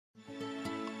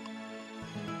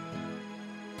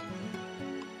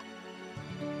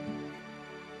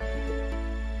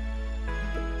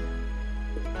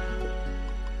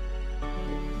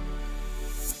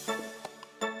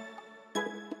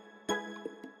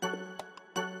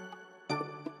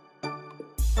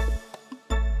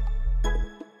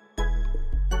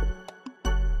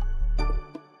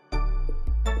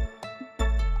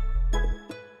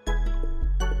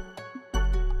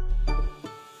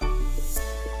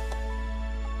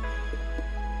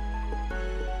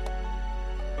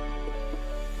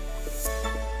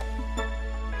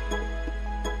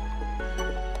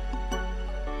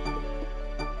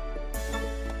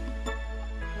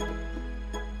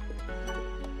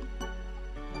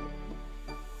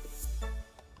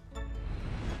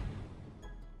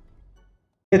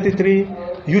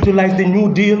1933 utilized the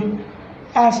New Deal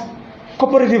as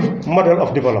cooperative model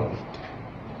of development.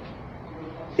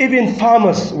 Even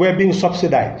farmers were being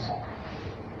subsidized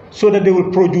so that they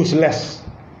will produce less.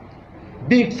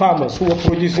 Big farmers who were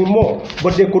producing more,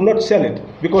 but they could not sell it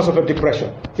because of a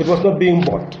depression. It was not being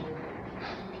bought.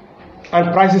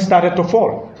 And prices started to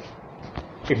fall.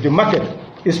 If the market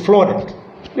is flooded,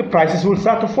 the prices will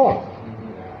start to fall.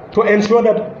 To ensure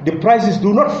that the prices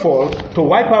do not fall, to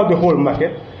wipe out the whole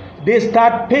market, they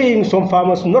start paying some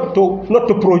farmers not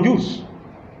to produce.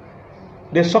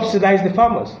 They subsidize the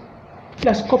farmers.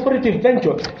 That's cooperative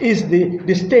venture, is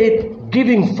the state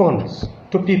giving funds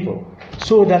to people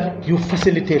so that you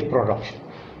facilitate production.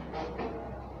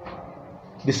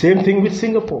 The same thing with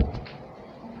Singapore.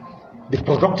 The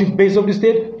productive base of the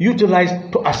state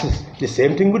utilized to assist. The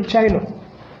same thing with China.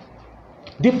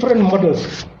 Different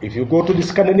models. If you go to the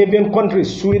Scandinavian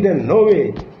countries, Sweden,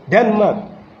 Norway, Denmark,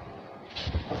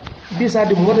 these are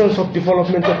the models of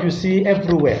development that you see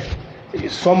everywhere.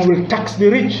 Some will tax the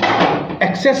rich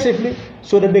excessively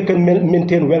so that they can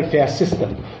maintain welfare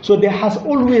system. So there has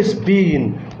always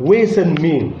been ways and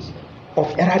means of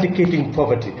eradicating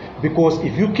poverty, because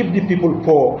if you keep the people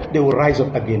poor, they will rise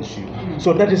up against you.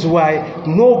 So that is why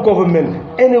no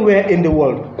government anywhere in the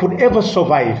world could ever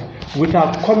survive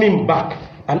without coming back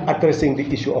and addressing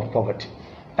the issue of poverty.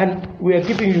 And we are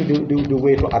giving you the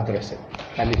way to address it.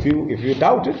 And if you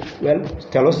doubt it, well,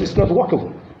 tell us it's not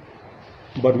workable.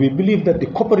 But we believe that the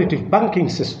cooperative banking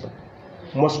system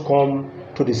must come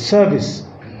to the service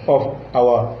of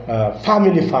our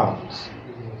family farms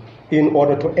in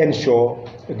order to ensure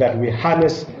that we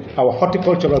harness our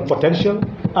horticultural potential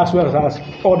as well as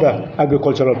other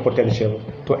agricultural potential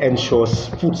to ensure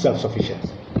food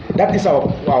self-sufficiency. That is our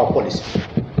policy.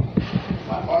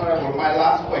 Honorable, my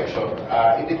last question.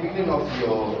 In the beginning of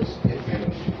your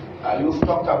statement, you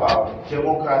talked about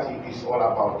democracy is all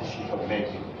about decision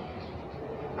making.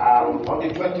 On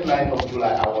the 29th of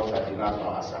July, I was at the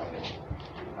National Assembly.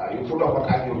 You put up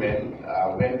an argument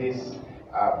when this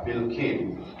bill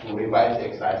came to revise the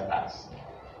excise tax.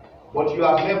 But you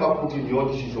have never put in your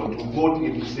decision to vote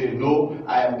in to say, no,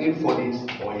 I am in for this,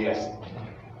 or yes.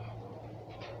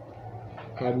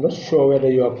 I'm not sure whether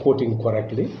you are quoting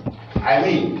correctly. I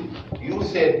mean, you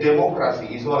said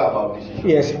democracy is all about decision.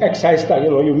 Yes, excise tax.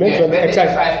 You mentioned yes, when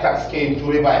excise the excise tax came to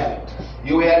revise it.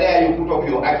 You were there, you put up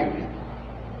your argument.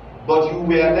 But you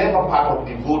were never part of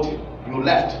the voting. You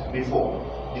left before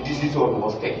the decision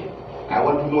was taken. I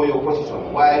want to know your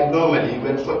position. Why normally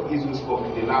when such issues come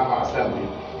to the National Assembly,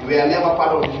 you were never part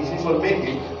of the decision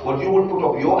making, but you will put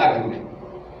up your argument?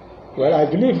 Well, I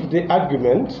believe the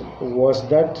argument was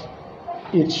that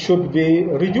it should be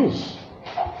reduced.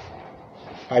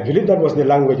 I believe that was the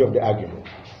language of the argument.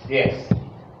 Yes.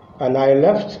 And I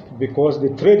left because the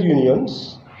trade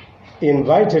unions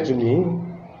invited me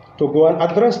to go and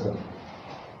address them.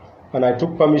 And I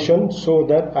took permission so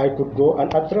that I could go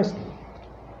and address them.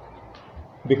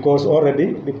 Because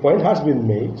already the point has been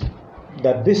made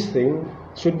that this thing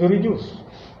should be reduced.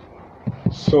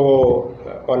 So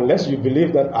unless you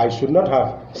believe that I should not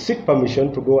have seek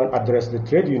permission to go and address the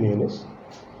trade unionists,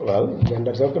 well, then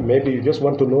that's okay. Maybe you just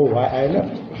want to know why I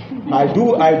left. I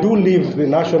do leave the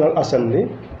National Assembly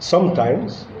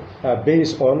sometimes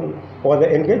based on other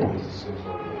engagements.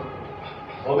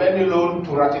 Or when the loan,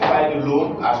 to ratify the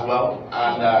loan as well,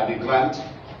 and the grant,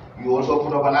 you also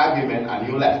put up an argument and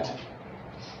you left.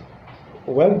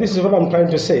 Well, this is what I'm trying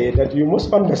to say, that you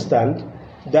must understand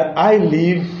that I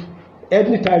leave,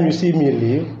 anytime you see me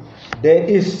leave, there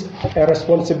is a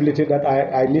responsibility that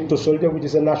I need to shoulder, which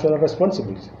is a national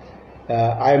responsibility.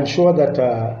 I am sure that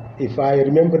if I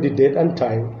remember the date and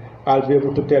time, I'll be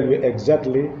able to tell you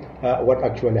exactly what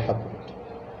actually happened.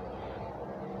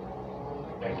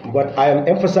 But I am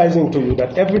emphasizing to you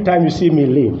that every time you see me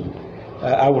leave,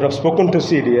 I would have spoken to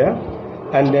CDA,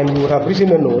 and then you would have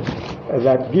written a note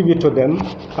that give it to them.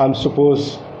 I'm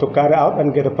supposed to carry out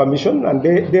and get a permission, and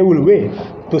they will wait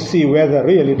to see whether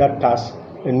really that task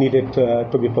needed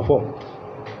to be performed.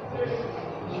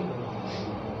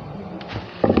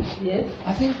 Yes,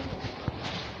 I think.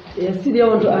 Yes, CDA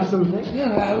want to add something?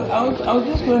 Yeah, I was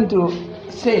just going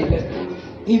to say that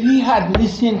if he had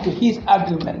listened to his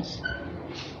arguments,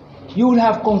 you would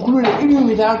have concluded, even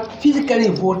without physically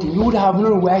voting, you would have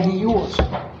known where he was.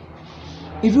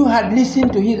 If you had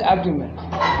listened to his argument,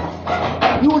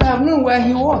 you would have known where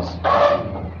he was.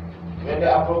 When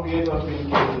the appropriation bill came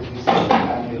to this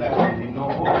and the left did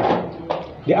not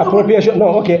vote. The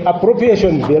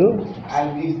appropriation bill.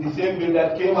 And it's the same bill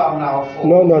that came out now for...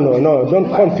 No,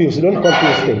 don't confuse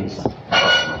things.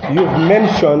 You've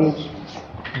mentioned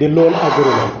the loan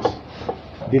agreement.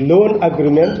 The loan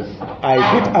agreement, I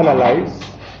did analyze,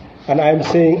 and I am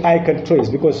saying I can trace,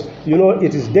 because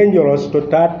it is dangerous to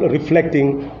start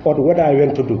reflecting on what I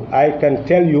went to do. I can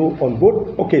tell you on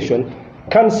both occasions,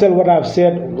 cancel what I've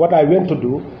said, what I went to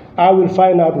do. I will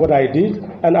find out what I did,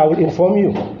 and I will inform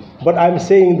you. But I'm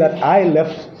saying that I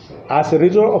left as a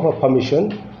result of a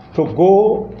permission to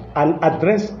go and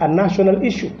address a national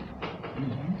issue.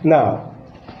 Now,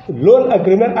 loan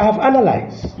agreement I have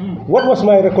analyzed. What was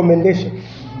my recommendation?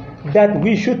 That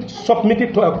we should submit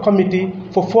it to a committee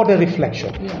for further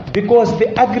reflection, because the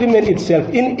agreement itself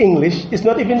in English is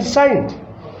not even signed.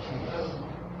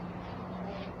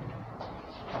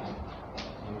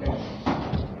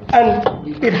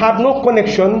 And it had no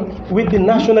connection with the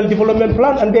National Development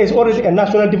Plan, and there is already a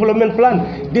National Development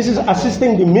Plan. This is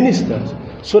assisting the ministers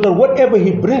so that whatever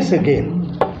he brings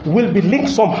again will be linked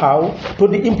somehow to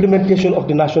the implementation of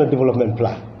the National Development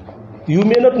Plan. You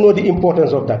may not know the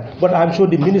importance of that, but I'm sure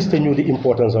the minister knew the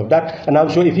importance of that, and I'm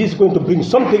sure if he's going to bring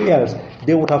something else,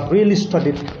 they would have really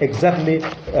studied exactly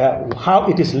how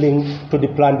it is linked to the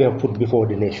plan they have put before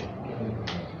the nation.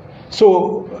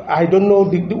 So I don't know,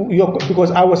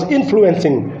 because I was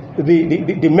influencing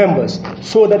the members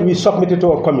so that we submit it to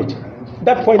a committee.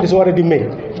 That point is already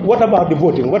made. What about the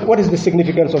voting? What is the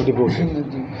significance of the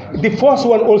voting? The first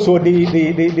one also,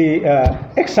 the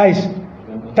excise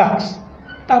tax.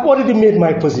 I've already made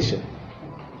my position.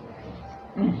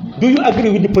 Do you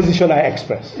agree with the position I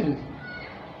expressed?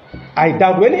 I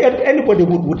doubt when anybody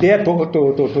would dare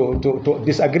to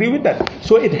disagree with that.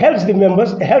 So it helps the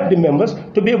members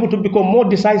to be able to become more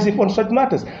decisive on such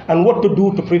matters and what to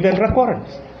do to prevent recurrence.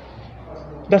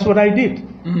 That's what I did.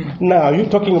 Now, you're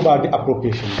talking about the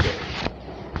appropriation bill.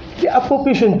 The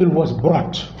appropriation bill was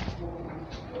brought.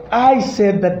 I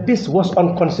said that this was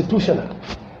unconstitutional.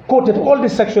 Quoted all the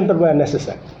sections that were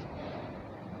necessary.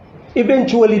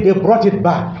 Eventually, they brought it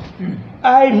back.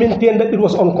 I maintained that it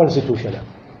was unconstitutional.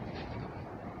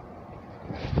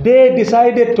 They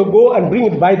decided to go and bring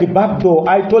it by the back door.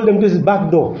 I told them this is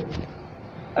back door.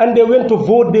 And they went to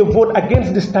vote. They vote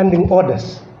against the standing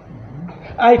orders.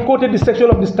 I quoted the section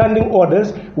of the standing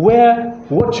orders where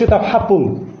what should have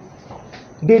happened,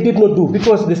 they did not do,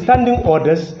 because the standing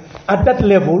orders at that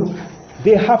level,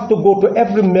 they have to go to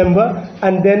every member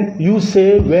and then you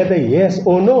say whether yes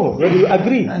or no, whether you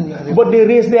agree. But they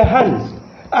raised their hands.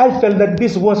 I felt that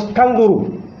this was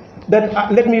kangaroo,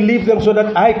 that let me leave them so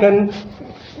that I can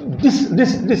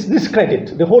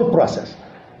discredit the whole process.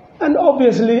 And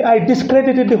obviously I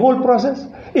discredited the whole process.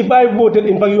 If I voted,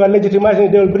 in fact you are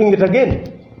legitimizing, they will bring it again.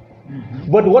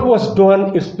 But what was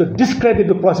done is to discredit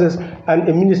the process, and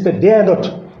a minister dare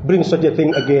not bring such a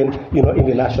thing again, in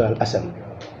the National Assembly.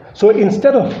 So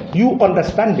instead of you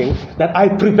understanding that I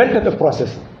prevented the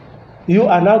process, you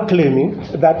are now claiming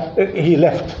that he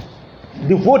left.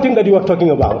 The voting that you are talking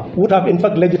about would have in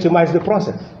fact legitimized the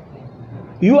process.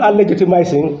 You are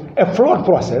legitimizing a flawed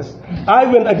process. I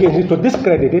went against it to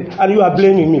discredit it, and you are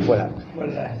blaming me for that.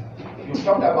 You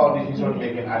talked about decision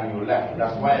making and you left.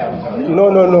 That's why I'm telling you.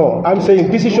 No. I'm saying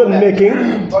decision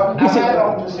making. But am I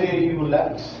wrong to say you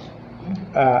left?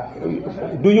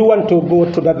 Do you want to go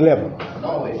to that level?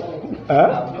 No way.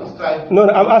 No,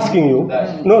 I'm asking you.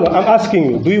 No, I'm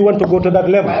asking you. Do you want to go to that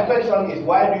level? My question is,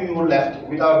 why do you left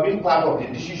without being part of the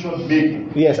decision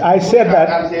making? Yes, I said that.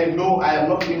 I can say no, I am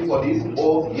not in for this,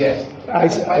 or yes.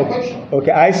 That's my question.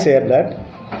 Okay, I said that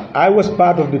I was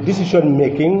part of the decision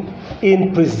making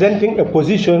in presenting a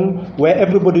position where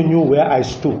everybody knew where I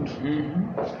stood.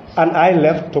 And I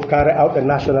left to carry out a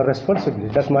national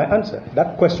responsibility. That's my answer.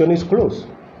 That question is closed.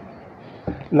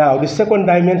 Now, the second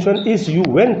dimension is you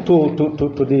went to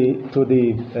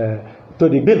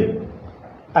the bill,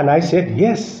 and I said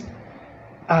yes.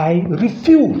 I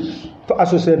refuse to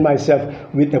associate myself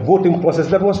with a voting process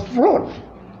that was flawed,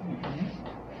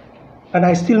 and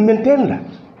I still maintain that.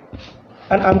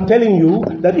 And I'm telling you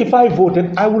that if I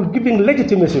voted, I will give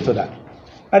legitimacy to that.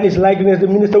 And it's likely the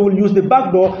minister will use the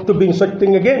back door to bring such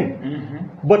thing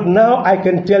again. But now I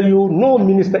can tell you, no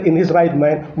minister in his right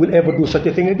mind will ever do such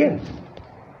a thing again.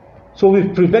 So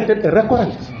we've prevented a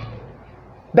recurrence.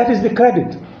 That is the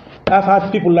credit. I've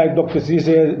had people like Dr.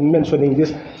 Cisse mentioning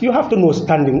this. You have to know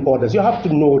standing orders. You have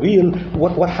to know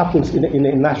what happens in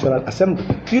a National Assembly.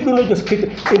 You do not just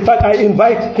critique. In fact, I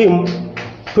invite him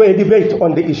to a debate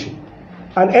on the issue.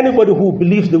 And anybody who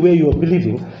believes the way you are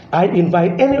believing, I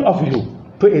invite any of you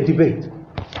to a debate,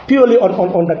 purely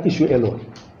on that issue alone.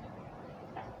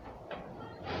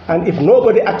 And if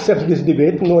nobody accepts this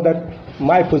debate, know that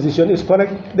my position is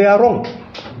correct, they are wrong.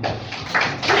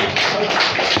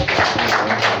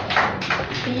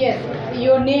 Yes,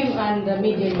 your name and the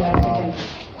media you are attending.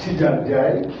 Tijan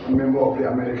Jai, a member of the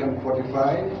American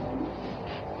 45.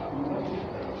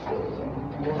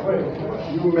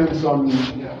 You mentioned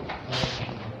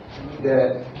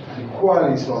that the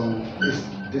coalition is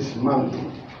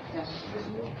dismantled.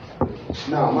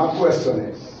 Now, my question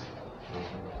is,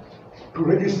 to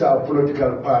register a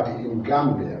political party in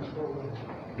Gambia,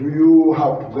 do you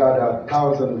have to gather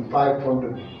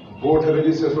 1,500 voter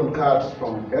registration cards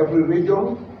from every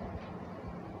region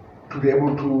to be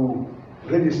able to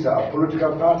register a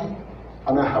political party?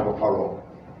 And I have a follow-up.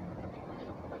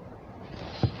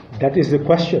 That is the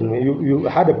question. You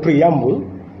had a preamble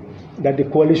that the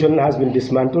coalition has been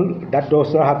dismantled. That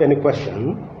does not have any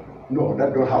question. No,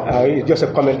 that don't have. It's just a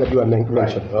comment that you are mentioning.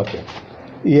 Right. Okay.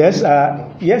 Yes,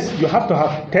 yes, you have to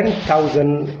have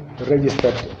 10,000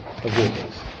 registered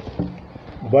voters.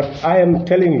 But I am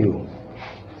telling you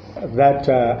that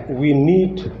we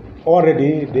need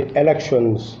already the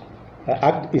Elections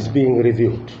Act is being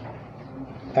reviewed.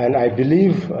 And I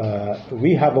believe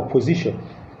we have a position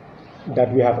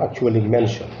that we have actually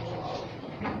mentioned.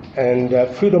 And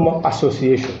freedom of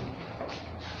association,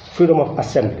 freedom of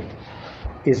assembly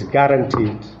is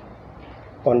guaranteed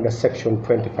under Section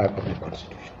 25 of the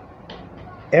Constitution.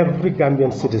 Every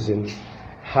Gambian citizen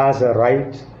has a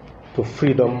right to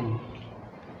freedom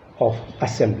of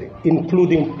assembly,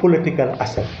 including political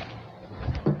assembly.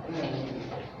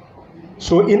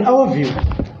 So in our view,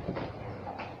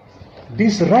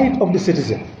 this right of the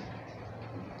citizen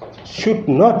should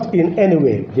not in any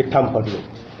way be tampered with.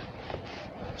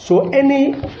 So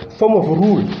any form of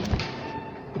rule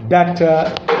that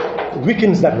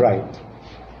weakens that right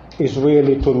is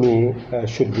really, to me,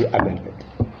 should be amended.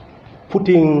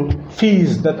 Putting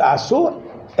fees that are so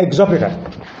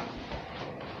exorbitant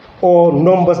or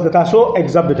numbers that are so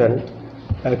exorbitant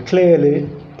clearly,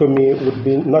 to me, would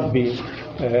be not be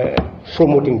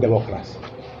promoting democracy.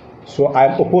 So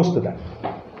I'm opposed to that.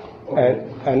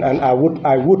 And I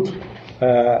would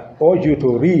urge you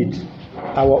to read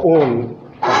our own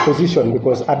position,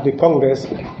 because at the Congress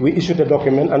we issued a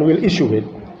document and we'll issue it,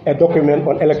 a document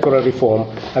on electoral reform,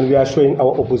 and we are showing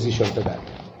our opposition to that.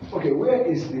 Okay, where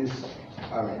is this,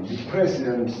 the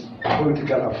president's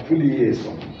political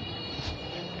affiliation?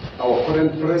 Our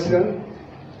current president,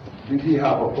 did he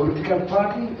have a political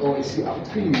party, or is he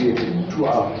affiliated to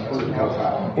our political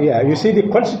party? Yeah, you see, the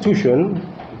Constitution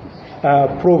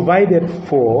provided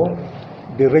for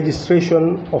the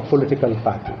registration of political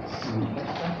parties.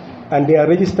 And they are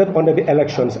registered under the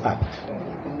Elections Act.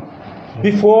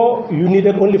 Before, you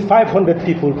needed only 500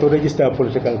 people to register a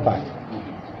political party.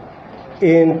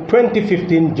 In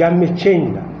 2015, Jammeh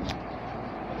changed that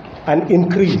and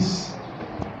increased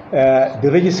the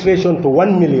registration to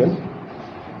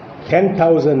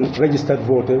 1,010,000 registered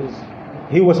voters.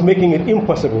 He was making it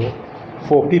impossible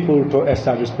for people to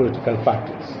establish political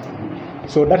parties.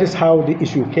 So that is how the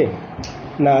issue came.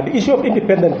 Now, the issue of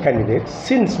independent candidates,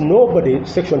 since nobody,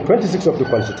 Section 26 of the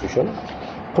Constitution,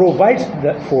 provides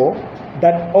that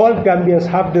all Gambians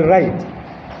have the right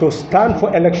to stand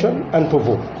for election and to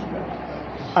vote,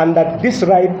 and that this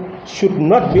right should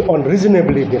not be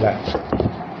unreasonably denied.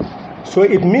 So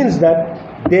it means that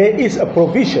there is a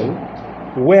provision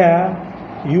where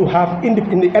you have, in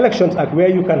the Elections Act, where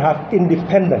you can have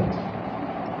independent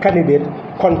candidate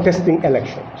contesting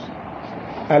elections.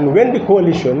 And when the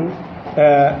coalition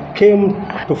came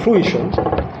to fruition,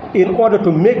 in order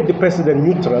to make the president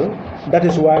neutral, that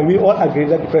is why we all agree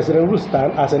that the president will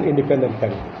stand as an independent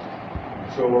candidate.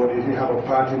 So did he have a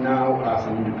party now as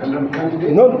an independent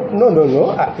candidate? No.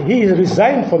 He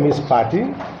resigned from his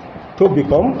party to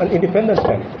become an independent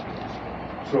candidate.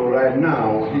 So right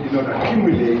now, he did not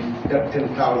accumulate that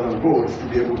 10,000 votes to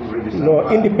be able to register. No,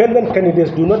 independent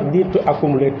candidates do not need to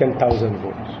accumulate 10,000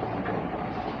 votes.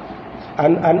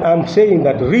 And I'm saying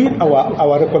that read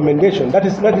our recommendation. That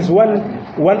is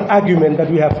one argument that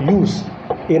we have used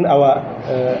in our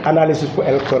analysis for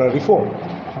electoral reform.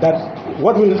 That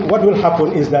what will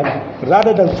happen is that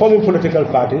rather than forming political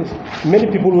parties, many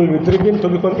people will be driven to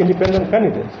become independent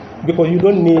candidates, because you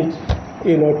don't need,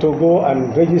 to go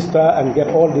and register and get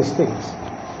all these things.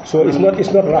 So it's not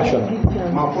rational.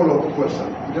 My follow-up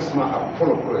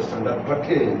question, that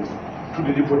pertains to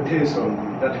the deportation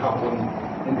that happened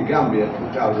in the Gambia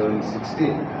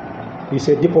 2016. You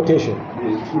said deportation?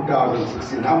 Yes,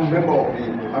 2016. I'm a member of the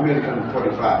American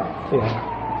 45.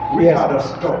 Yeah. We had a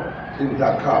stop in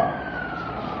Dakar.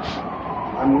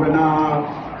 And when I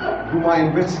do my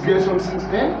investigation since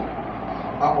then,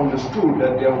 I understood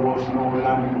that there was no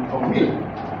landing permit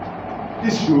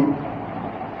issued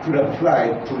to that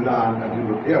flight to land at the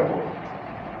airport.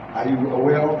 Are you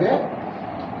aware of that?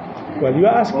 Well, you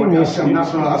are asking me. Is the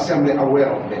National Assembly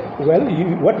aware of them? Well,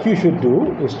 what you should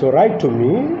do is to write to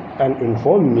me and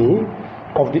inform me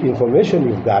of the information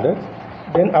you've gathered.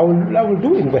 Then I will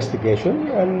do investigation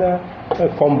and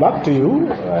come back to you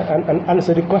and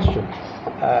answer the question.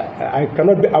 I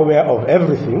cannot be aware of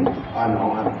everything. I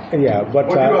know. Yeah, but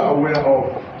you are aware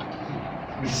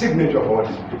of the signature for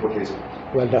this deportation.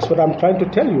 Well, that's what I'm trying to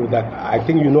tell you, that I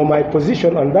think you know my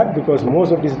position on that, because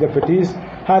most of these deputies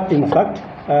have in fact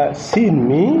seen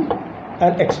me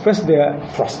and expressed their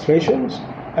frustrations,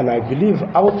 and I believe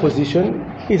our position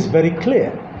is very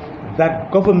clear,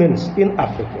 that governments in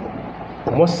Africa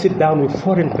must sit down with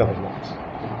foreign governments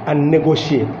and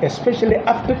negotiate, especially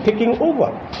after taking over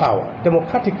power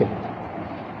democratically,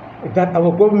 that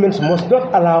our governments must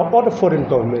not allow other foreign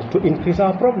governments to increase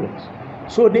our problems.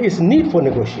 So there is need for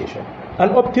negotiation.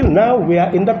 And up till now, we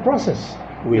are in that process.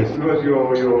 Yes, because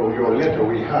your letter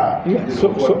we have. Yeah,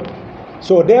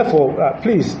 so therefore,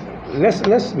 please,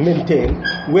 let's maintain.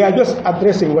 We are just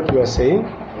addressing what you are saying,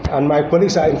 and my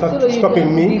colleagues are in fact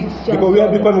stopping me, because we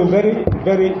are becoming very,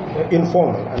 very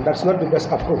informal, and that's not the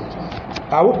best approach.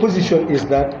 Our position is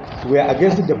that we are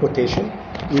against the deportation.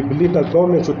 We believe that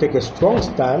government should take a strong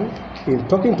stand in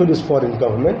talking to this foreign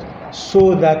government,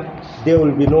 so that there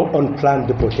will be no unplanned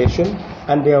deportation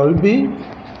and there will be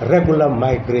regular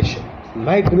migration.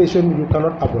 Migration you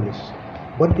cannot abolish,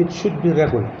 but it should be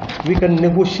regular. We can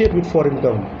negotiate with foreign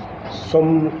governments.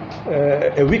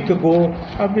 A week ago,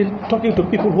 I've been talking to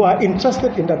people who are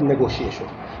interested in that negotiation.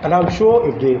 And I'm sure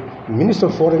if the Minister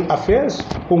of Foreign Affairs,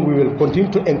 whom we will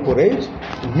continue to encourage,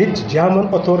 meet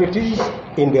German authorities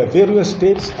in their various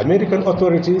states, American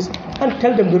authorities, and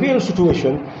tell them the real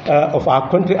situation of our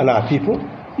country and our people,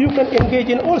 you can engage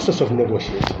in all sorts of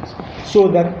negotiations. So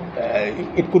that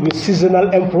it could be seasonal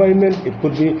employment, it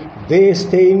could be they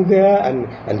staying there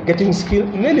and getting skill.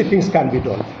 Many things can be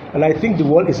done. And I think the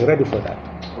world is ready for that.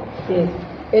 Yes.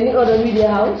 Any other media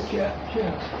house? Sure.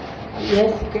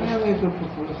 Yes. Can I make a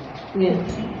proposal?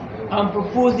 Yes. I'm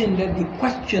proposing that the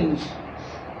questions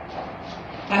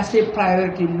as a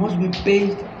priority must be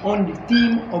based on the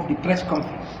theme of the press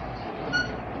conference.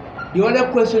 The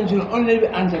other questions will only be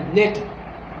answered later.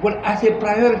 But as a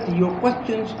priority, your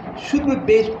questions should be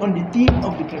based on the theme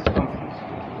of the press conference.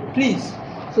 Please.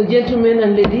 So, gentlemen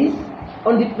and ladies,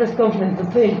 on the press conference,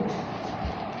 the same.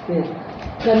 Yes.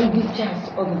 Can you give chance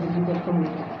to other people from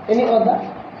you? Any other?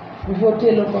 Before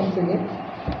Taylor comes again.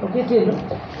 Okay, Taylor.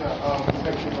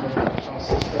 Thank you very much on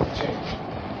system change.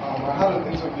 I had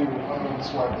an interview with Honorable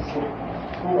Swag before,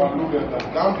 who alluded that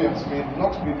Gambians may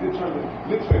not be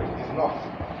literate enough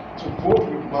to vote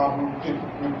with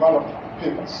ballot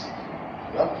papers.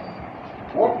 Yeah?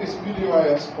 What is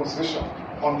PDOI's position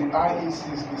on the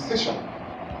IEC's decision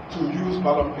to use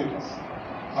ballot papers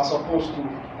as opposed to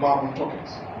marble tokens?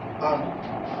 And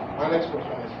my next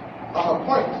question is, at a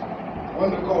point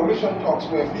when the coalition talks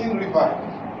were being revived,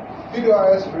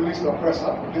 PDOIS released a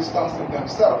presser distancing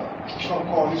themselves from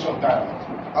coalition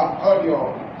dialogue. I've heard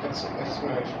your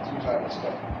explanations, which I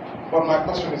respect. But my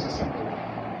question is a simple one.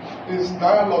 Is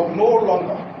dialogue no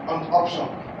longer an option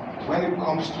when it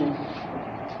comes to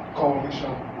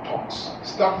coalition talks?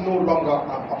 Is that no longer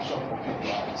an option for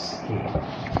PDOIS?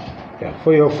 Yeah,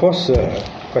 for your first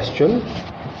question,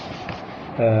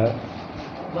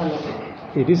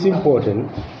 it is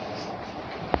important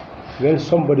when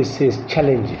somebody says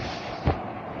challenges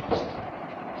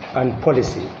and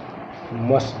policy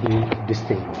must be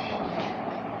distinguished.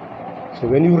 So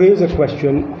when you raise a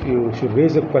question, you should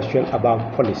raise a question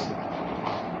about policy.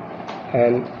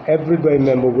 And every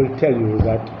member will tell you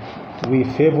that we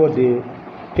favor the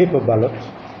paper ballot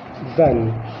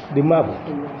than the marble.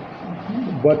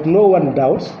 But no one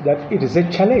doubts that it is a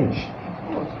challenge.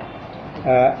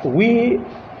 We,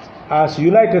 as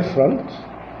United Front,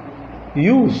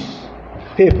 use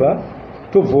paper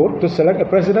to vote to select a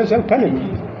presidential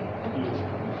candidate.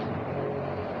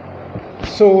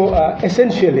 So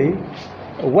essentially,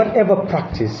 whatever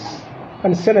practice,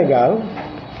 and Senegal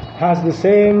has the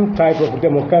same type of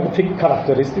demographic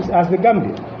characteristics as the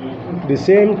Gambia. The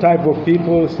same type of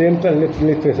people, same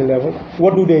literacy level.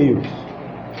 What do they use?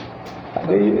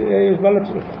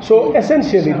 So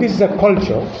essentially, this is a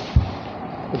culture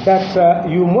that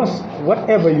you must,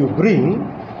 whatever you bring,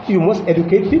 you must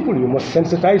educate people, you must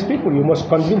sensitize people, you must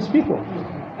convince people.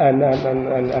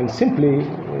 And simply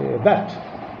that.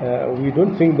 We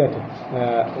don't think that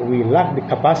we lack the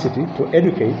capacity to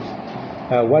educate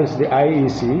once the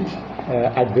IEC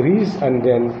agrees and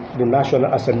then the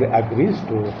National Assembly agrees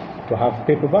to have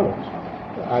paper ballots.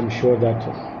 I'm sure that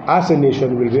as a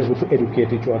nation we'll be able to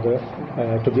educate each other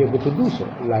to be able to do so,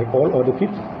 like all other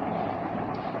people.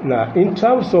 Now, in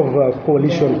terms of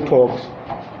coalition talks,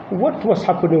 what was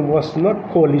happening was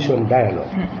not coalition dialogue.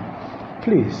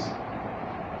 Please.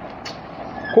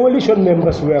 Coalition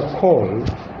members were called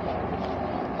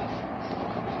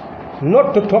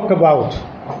not to talk about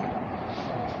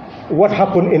what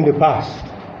happened in the past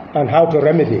and how to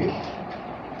remedy it.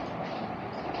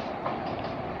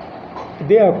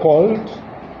 They are called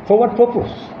for what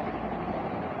purpose?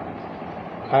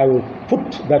 I will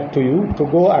put that to you to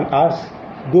go and ask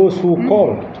those who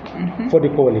called for the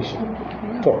coalition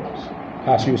talks,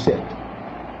 as you said.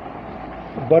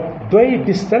 But DOI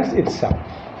distanced itself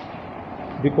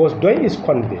because DOI is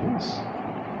convinced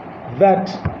that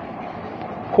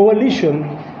coalition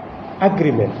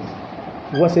agreement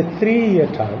was a 3-year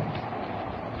term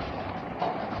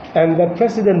and that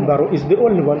President Barrow is the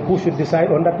only one who should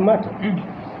decide on that matter.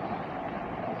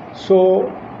 So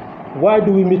why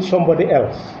do we meet somebody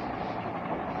else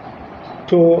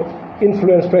to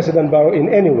influence President Barrow in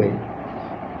any way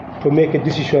to make a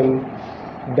decision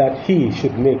that he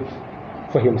should make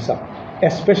for himself,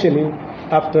 especially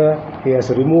after he has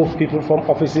removed people from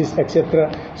offices, etc.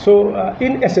 So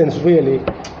in essence, really,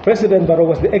 President Barrow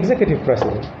was the executive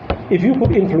president. If you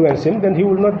could influence him, then he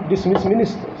will not dismiss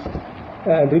ministers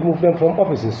and remove them from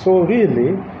offices. So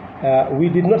really, we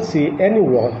did not see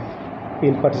anyone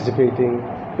in participating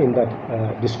in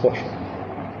that discussion.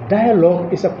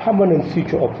 Dialogue is a permanent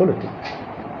feature of politics.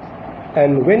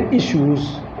 And when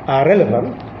issues are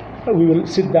relevant, we will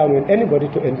sit down with anybody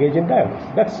to engage in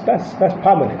dialogue. That's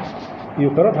permanent. You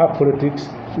cannot have politics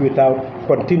without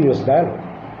continuous dialogue.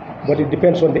 But it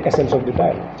depends on the essence of the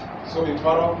dialogue. So if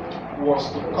Barrow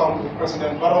was to come, if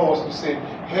President Barrow was to say,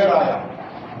 here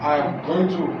I am going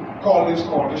to call these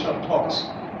coalition talks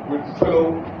with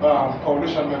fellow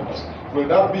coalition members, will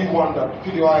that be one that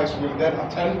PDOIs will then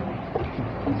attend?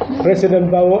 President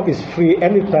Barrow is free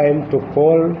anytime to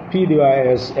call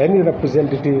PDOIs, any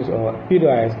representatives or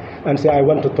PDOIs, and say, I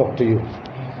want to talk to you.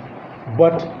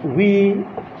 But we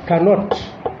cannot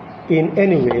in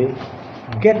any way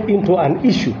get into an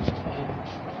issue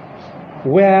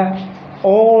where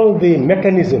all the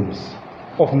mechanisms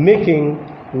of making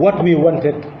what we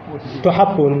wanted to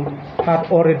happen had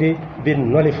already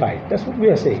been nullified. That's what we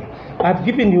are saying. I've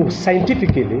given you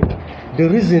scientifically the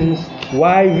reasons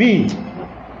why we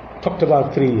talked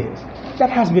about 3 years.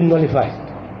 That has been nullified.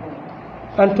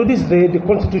 And to this day, the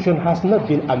Constitution has not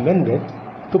been amended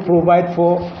to provide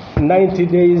for 90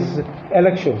 days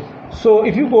election. So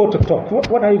if you go to talk,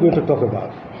 what are you going to talk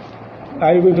about?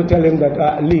 Are you going to tell him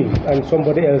that leave and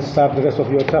somebody else serve the rest of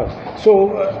your term?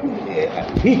 So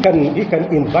he can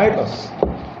invite us,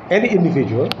 any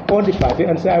individual or the party,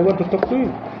 and say, I want to talk to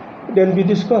you. Then we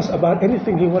discuss about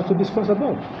anything he wants to discuss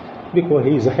about, because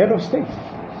he is a head of state.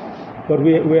 But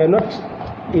we are not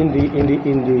in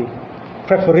the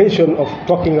preparation of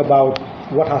talking about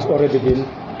what has already been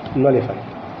nullified.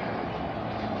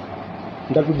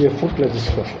 That would be a fruitless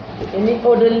discussion. Any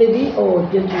other lady or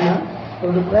gentleman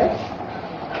from the press?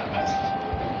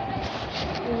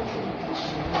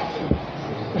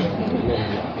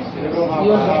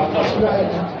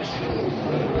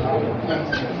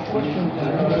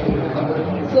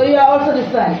 So you are also the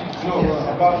side? No,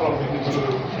 apart from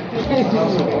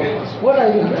What are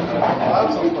you?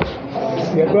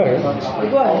 Yeah, go ahead.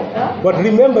 Go ahead. Huh? But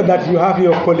remember that you have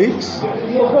your colleagues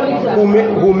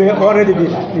who may already be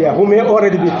tired. Who may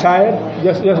already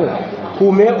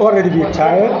be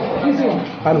tired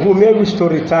and who may wish to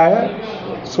retire.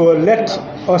 So let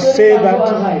us say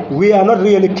that we are not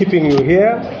really keeping you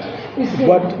here,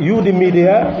 but you, the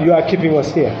media, you are keeping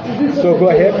us here. So go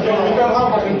ahead. You can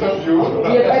have an interview.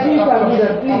 Yes, I think you can do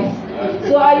that, please.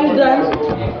 So are you done?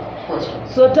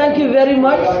 So thank you very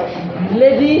much.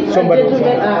 Ladies and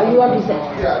gentlemen, you want to say?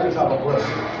 Yeah, I just have a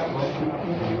question.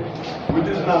 With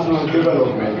this national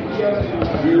development,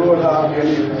 do you not have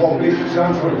any public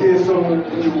transportation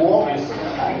in the works?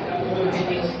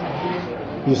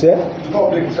 You said?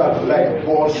 Public transport, like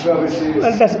bus services.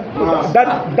 And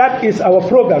that is our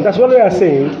program. That's what we are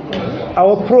saying.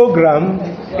 Our program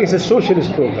is a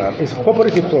socialist program, it's a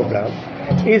cooperative program.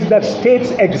 Is that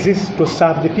states exist to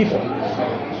serve the people.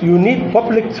 You need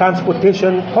public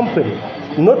transportation company,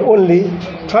 not only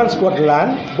transport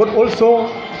land, but also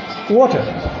water.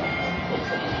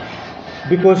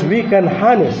 Because we can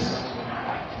harness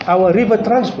our river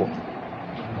transport,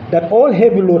 that all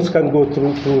heavy loads can go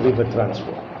through river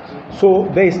transport. So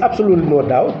there is absolutely no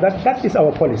doubt that that is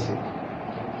our policy.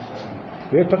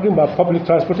 We are talking about public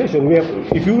transportation.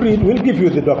 If you read, we'll give you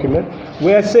the document.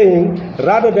 We are saying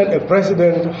rather than a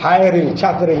president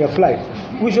chartering a flight,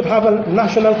 we should have a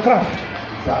national craft.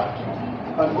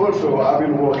 And also, I've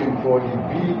been working for the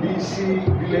BBC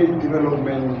Village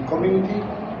Development Community.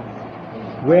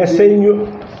 We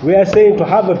are saying to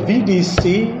have a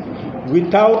VDC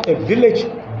without a village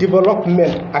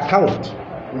development account,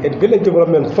 a village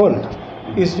development fund,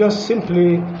 is just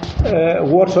simply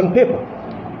words on paper.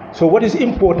 So what is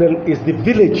important is the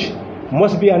village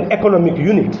must be an economic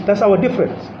unit. That's our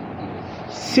difference.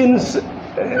 Since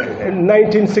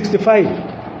 1965,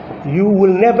 you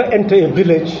will never enter a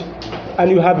village and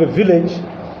you have a village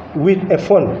with a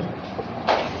fund,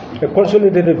 a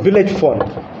consolidated village fund,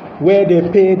 where they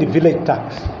pay the village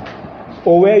tax,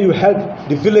 or where you help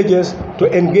the villagers to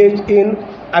engage in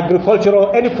agriculture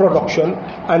or any production,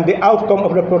 and the outcome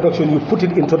of the production you put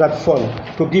it into that fund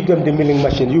to give them the milling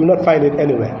machine. You will not find it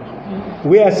anywhere.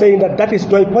 We are saying that is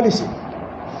joint policy.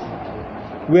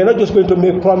 We are not just going to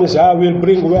make promise, we'll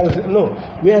bring wealth. No,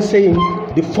 we are saying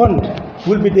the fund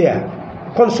will be there,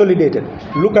 consolidated.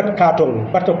 Look at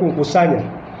Katong, Batakung, Kusanya.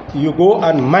 You go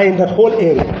and mine that whole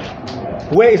area.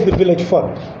 Where is the village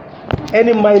fund?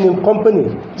 Any mining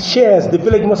company shares, the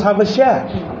village must have a share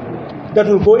that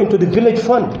will go into the village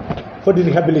fund for the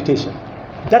rehabilitation.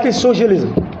 That is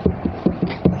socialism.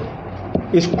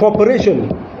 It's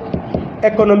cooperation,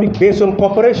 economic based on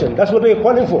cooperation. That's what we're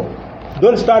calling for.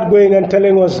 Don't start going and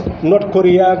telling us North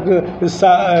Korea,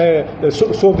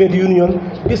 Soviet Union.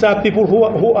 These are people who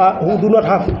do not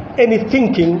have any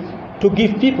thinking to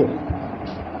give people.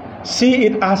 See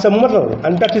it as a model,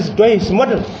 and that is Doy's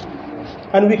model.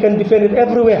 And we can defend it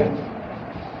everywhere,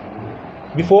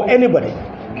 before anybody.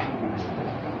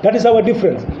 That is our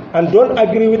difference. And don't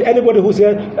agree with anybody who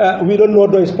says we don't know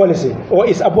Doy's policy or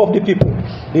is above the people.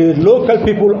 The local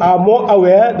people are more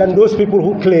aware than those people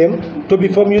who claim to be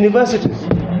from universities.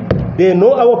 They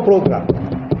know our program.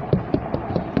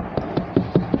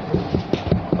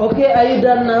 Okay, are you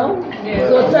done now? Yes.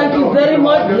 So thank you very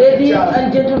much, ladies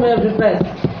and gentlemen of the press.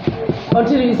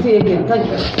 Until we see again. Thank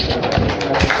you.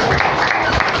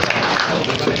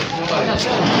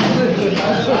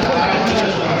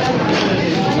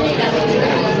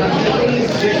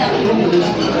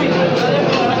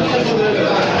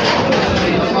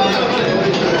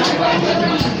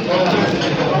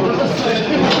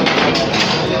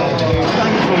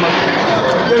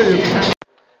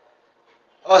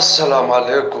 Assalamu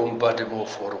alaikum badimo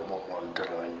forumo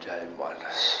mondelo njay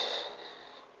malas.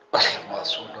 Allah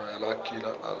sunu ala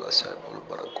kila ala saibul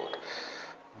barakot.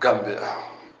 Gambia.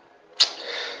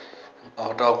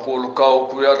 Ada kul kau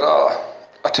kuyata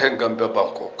ateng Gambia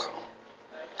Bangkok.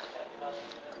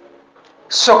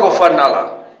 Soko fanala.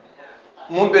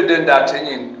 Mumbe denda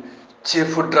tenin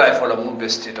chief driver la mumbe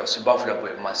state of Sibafla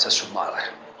boy Mansa Sumara.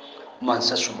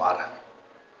 Mansa Sumara.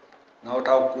 Now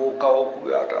ta ko kau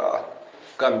kuyata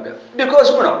Gambia.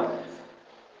 Because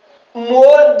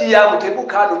more diam te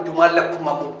bukalu jumala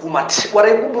kuma kumati.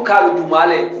 Ware bukalu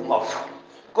jumale kumafu.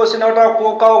 Because now ta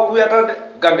ko kau kuyata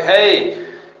Gambia. Hey,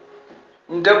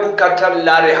 ndebu katal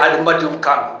lare hadi madum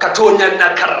kan katonya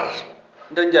nakar.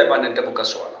 Ndanja bana ndebu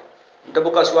kaswala.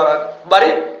 Ndebu kaswala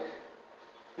bari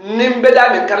nimbe da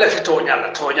mi kala fitonya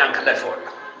la tonya kala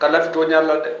fola. Kala fitonya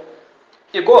la de.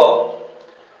 Iko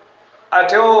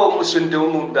ateo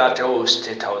musundumu da ateo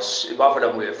state house ibafala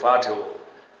mu efateo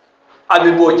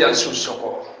amibo jansu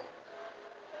soko.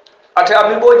 Ate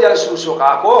amibo jansu soko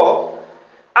ako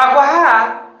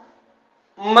ha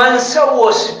Mansa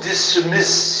was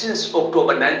dismissed since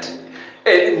October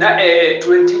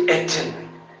 2018.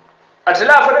 At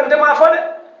la for them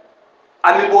after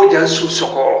Amibo Jansu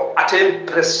Soko, at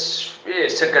press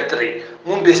secretary,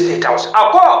 Mumbai State House.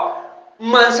 Ako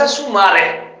Mansa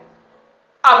Sumare.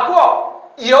 Ako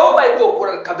yo by go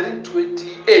for Kabrin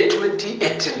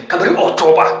 2018, Kabrin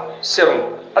October 7.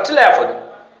 At la for them.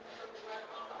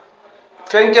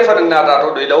 Thank you for another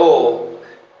road.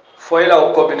 Foi lá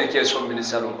o communication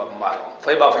minister no Bamaro.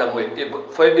 Foi bafla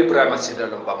foi Ibrahim Sida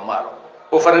no Bamaro.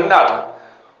 O fananda.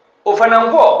 O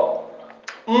fanango.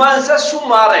 Mansa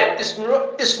Sumare is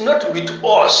not with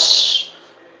us.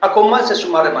 Ako Mansa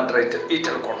Sumare mandraite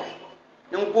itel kono.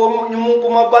 Nyum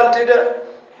kuma baltida,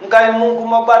 ngai mun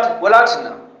kuma bat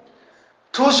walatina.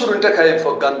 Toujours nta kay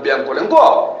fo Gambia ko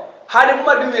lengo. Hadi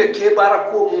madu ke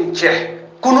barako munche.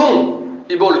 Kunun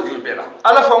ibolu julbela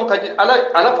ala fon kaji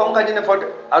ne fode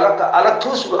ala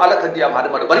tusu ala kadiya hade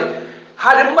madu bari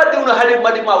hade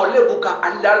madi ma walle buka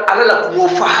ala la ko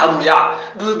fahamu ya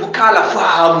du buka la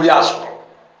fahamu ya so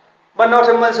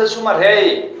banote man sa sumar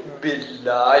hey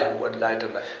billahi wallahi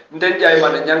tala nden jay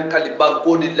man nyang kali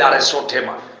banko di la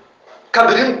resotema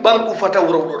kabirin banku fata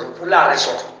wuro la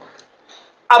resot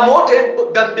amote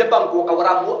Gambia banko ka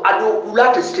wara mo ado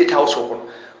ulata state house ko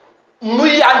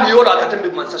muy an yola katambi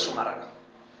man sa sumara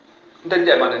ndan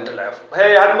jay man en life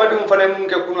hey har ma dum fane mun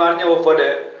ke kuno an nyawo fode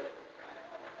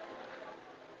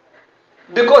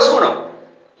because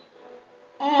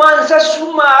mansa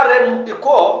sumare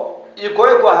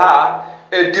iko ha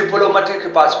a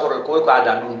diplomatic passport ko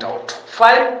ada dum tawto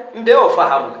fine nde o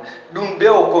faham dum be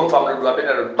o confirm do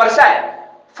abena par sai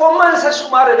fo mansa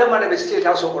sumare da man be state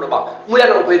house ko ba mu ya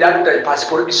ko da dum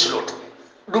passport islot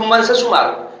dum mansa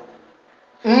sumare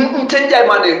ntenjay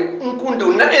mane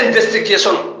nkundu na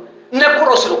investigation na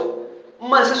crossro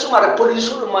mansa sumare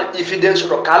police ma evidence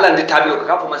ro kala ndi tabi ko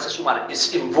ka fo mansa sumare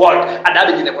is involved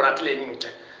adabe ni ko ratle nyinte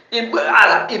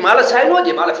imala sai no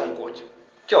je mala fon koje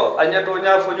kyo anya to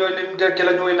nya fo joni mde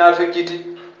kala nyoy na fe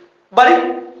kiti bari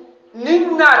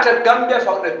nin nata Gambia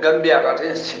fa da Gambia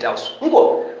rata state house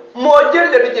ngo mo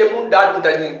jelle be je mun da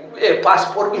dani e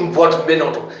passport involved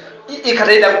benoto i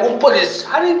kata da kum police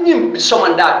hani nim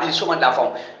somanda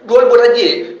fam dol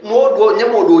botaje mo do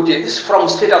nyamo do je is from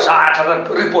state house ata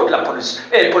report la police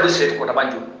police ko ta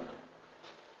banju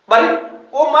bari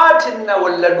o martin na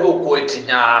walla do ko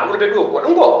tinya wurbe do ko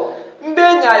ngo mbe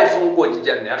nyaay fu ko ci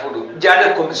janne atodo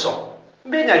jale commission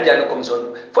mbe nyaa jale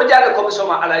commission fo jale commission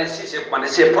ma ala c'est comment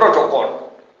c'est protocol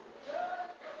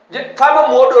fama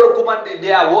modo command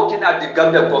they are working at the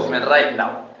Gambia government right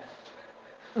now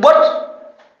but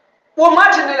wo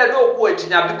martin na do ko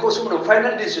tinya because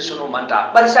final decision no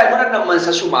manta but sai mo na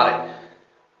mansa sumare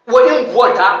wo in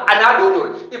vota anado no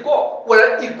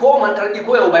iko manta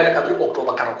iko e bayla kabri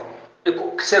October karako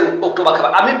iko seru October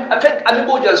kaba ami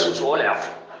bojal susu wala afu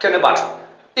kene batu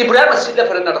Ibrahim sida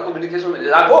farana communication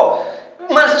la go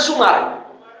mansa sumare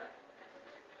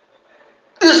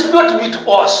is not with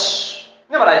us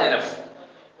never enough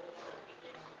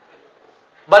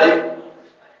bari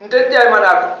ndenjay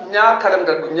mana nya kalam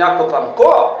da nya ko fam ko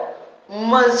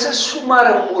mansa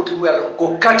sumare mutu yalla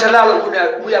ko katalala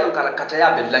mu yalla kala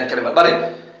kataya be lankere bari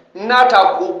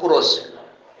nata ko cross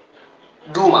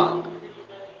duma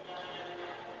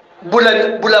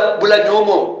bula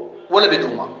nyomo wala be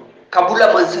duma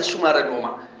kabula mansa sumare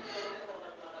duma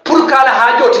pour kala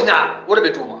hajotina wala be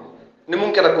duma ni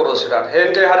mun kera korosirat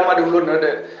hente har madu lon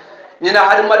de nyina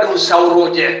har madu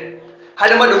sawroje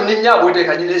har madu ninya bote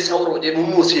ka nyine sawroje mu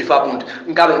musi fa bund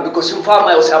ngalo because sim fa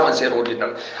ma o sama sero dina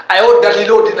ayo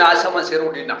dalilo dina sama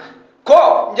sero dina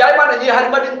ko njay mana ni har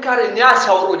madin kare nya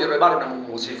sawroje re baro na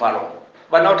mu musi fa lo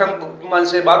banaw tan man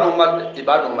se banu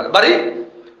mal bari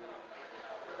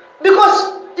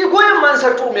because ikoye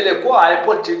mansa to mele ko ay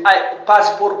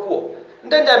passport ko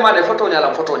ndenjay mane photo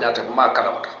nyata ma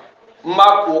kala mata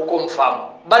ma ko confirm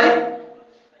bari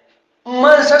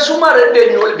mansa sumare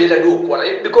de nyol be la do ko la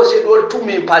because it all to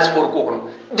me passport ko kono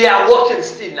they are working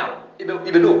still now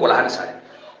ibe do ko la han sare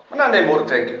mana ne mo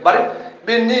thank bari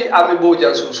binni ami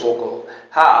boja suso ko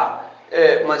ha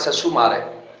mansa sumare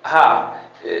ha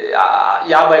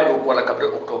ya bay do ko la kabre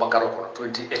October karo ko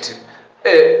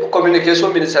 2018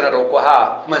 communication minister ko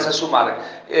ha mansa sumare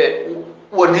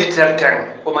woni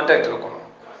terteng ko man terteng ko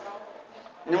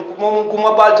nyum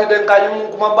kuma balti de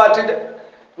kanyum kuma balti de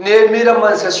ne mira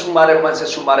mansa sumare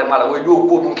mala we do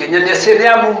ko mun ke nyane sene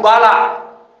mun bala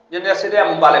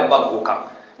mbango kam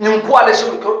nyum ko ale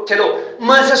su kelo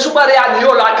mansa sumare ya ni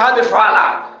yola ka be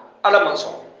fala ala manso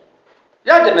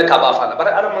ya de me ka ba fala bare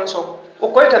ala manso o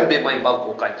ko tambe mai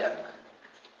mbango kanja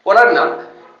wala na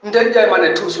ndenjay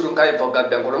mane toujours kay fo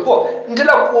Gambia ngo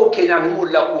ndila ko Kenya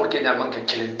mulla ko Kenya man ke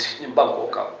kilenti mbango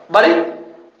kam bari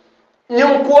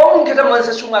nyum ko mun kita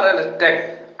mansa sumara la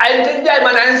tek ay ndenjay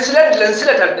mane insilat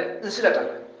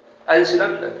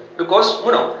because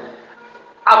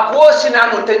ako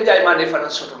sinano ndenjay mane fana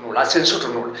sotono la sen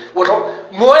sotono woto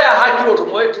moya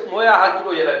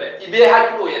hakilo yela de ibe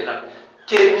hakilo yela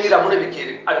ke mira mun be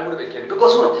kere ala mun be kere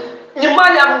because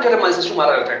nyimanya mun kita mansa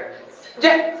sumara la tek je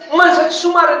mansa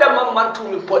sumare da man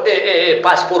tumi po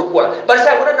passport ko ba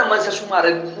sai ko na mansa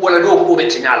sumare wala do ko be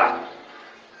tinyala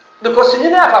because ni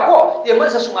na fa ko ye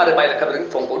mansa sumare bayla kabrin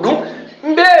fonko dum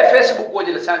mbe Facebook ko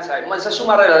jele sansa mansa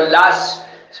sumare la last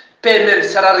payment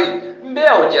salary mbe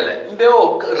o jele mbe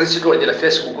o receipt o jele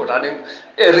Facebook ko tani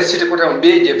receipt ko tan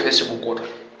mbe je Facebook ko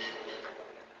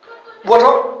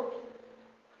boto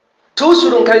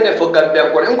toujours kay ne fo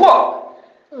Gambia ko ngo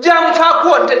jam fa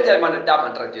ko tete man da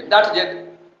man traje ndata je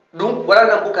dum wala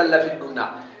na bukal la fi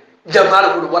dunna jamal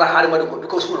ko wala harima ko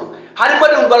because harima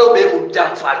dum balo be mu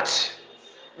jam fat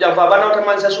jam fa bana to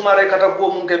man sa sumare kata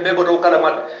ko mun ke be bodo kala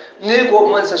mat ni ko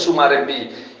man sa sumare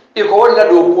bi e ko wala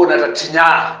do ko na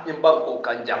tinya nyim bam ko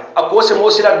kanjam ako se mo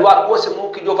sila do ko se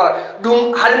mo ki do fara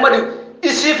dum harima dum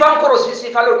isi fan ko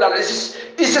isi falo dal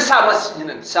isi sama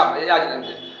sinin sama ya jinan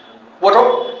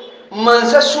woto man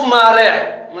sa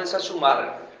sumare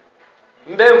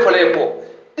mbe fole ko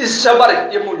isabar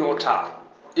yemu nyota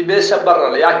ibe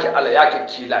sabar yake ala yake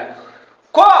kila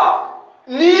ko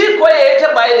ni ko yete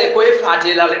bayde ko e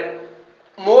fatila le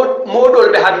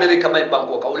modol be America may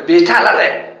banko ka wol be tala le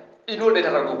ino de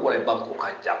tara ko le banko ka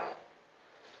jam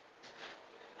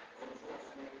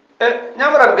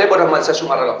nyamara be bodo man sa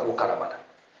sumara la ko karabata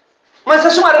man sa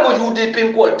sumara go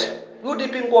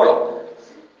UDP ngolo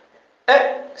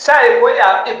sai ko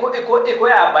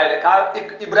ya bayde ka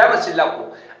Ibrahima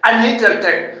Sillako ani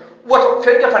tertek woto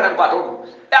fenge fanan bato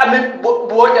amen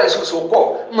bo jan so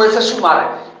ko man sa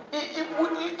sumara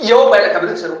yo bayde ka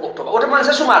bin ser October woto man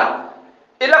sa sumara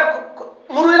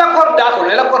ila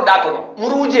kor dato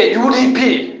muru je UDP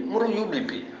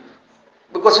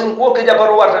because in ko ke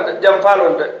jabaro wata jam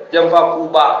fa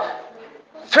kuba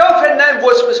few nan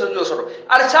bo so so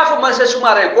ar safa man sa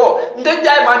sumare ko nde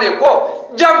jay mane ko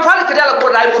jam fal ke dala ko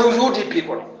dai muru UDP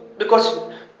ko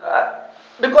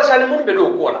because ali mun be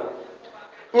do ko la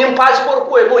nyim passport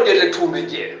ko e mo je le tumbe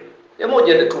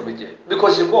je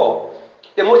because ko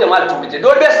e mo jamal tumbe je do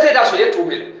be state aso ye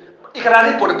tumbe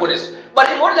ikarani police but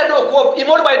imol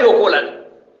bay do ko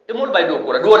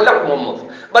la do la ko mom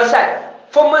but sai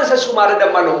fo man sa sumare da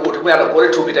mano moto mo yalla ko le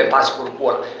tumbe tay passport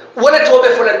ko la wala to be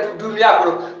fo la dunya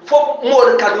ko fo mo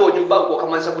kado ñu banko ka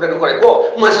man sa ko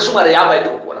ko man sa sumare ya bay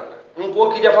do ko la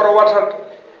ko ki jafaro wata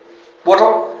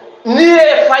boto ni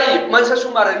e fay man sa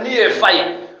sumare ni e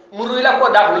fay muru ila ko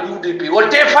da ko UDP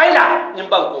wolte fay la ñu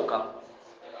banko ka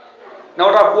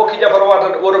nawta ko ki jafaro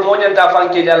wata woto mo nyanta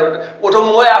fanke dalo woto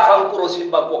moya fan ko si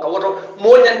banko ka woto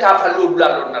mo nyanta fa lo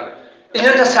dulalo nan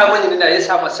inyanta sama ni na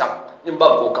yesa ma sam ni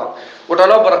banko ka woto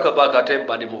la baraka baga te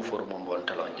badi mo for mo bon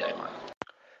talon jayma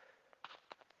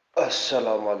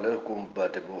assalamu alaikum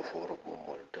badi mo for mo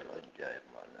bon talon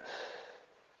jayma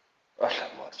Allah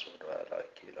masudu ala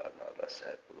kila na ala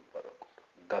saibul barakut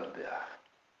Gambia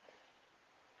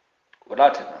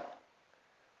wadatina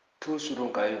tu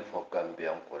surun kayin fo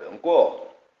Gambia ko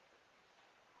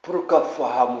pour ka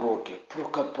faham roke pour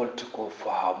ka politiko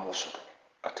fahamu su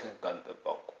atin Gambia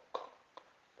banko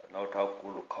na ta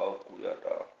kulu ka ku ya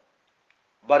da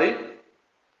bari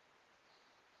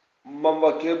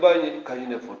mamba ke bani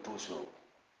kayine fo tu suru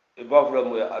e ba fura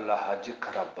mo ya Allah haji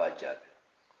karaba jabe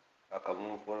aka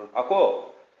mun fo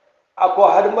ako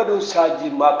hadmadu saji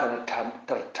makan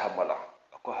tartamala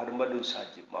ako hadmadu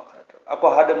saji makan ako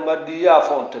hadmadu ya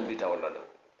fon tambita wala do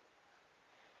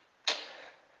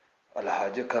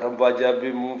alhaji karamba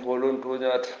jabi mun folon to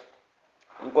nyata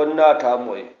ngon nata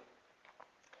moy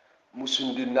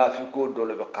musundi nafiko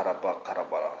dole be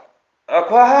karabara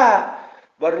ako ha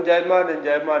bar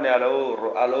jaymane alo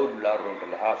la ron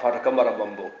ha fata kamara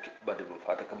mambo badi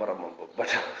fata kamara mambo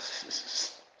bada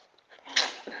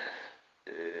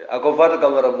ako fata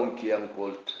kamara mun kiyan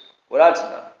kolt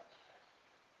walatina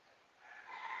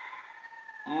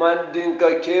man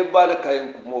dinka ke bal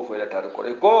kayin mo fo la tar ko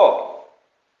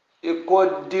iko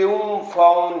dium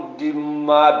found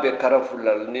dimma be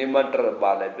karafulal ni mantar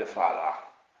bala be fala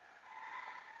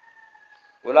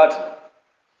walatina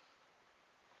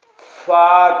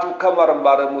fatu kamara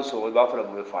mbare muso ba fala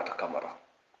mu fatu kamara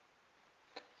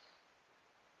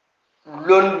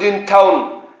London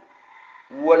town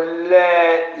walla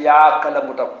ya kala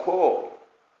muta ko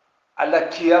ala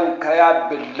kiyan kaya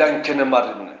bellankene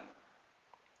marine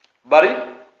bari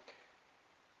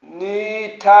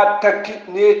ni ta taki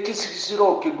ne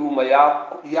kisiro ki duma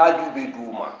ya jube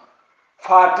duma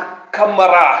fatu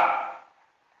kamara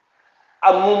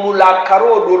amumula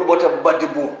karo dol bota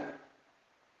badibu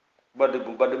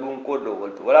ko do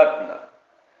wolto wala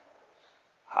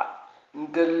ha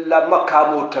ndella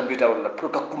makamo tambita wala to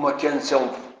ka kuma kensen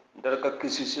ndar ka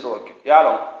kisiro ki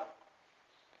yalo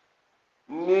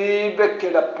ni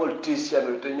bekela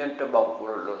politicien to nyanta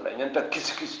bankulo lo na nyanta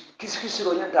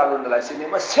kisiro nyanta lo na sene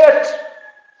ma set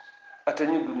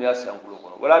atani dunia sangulo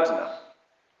kono wala tina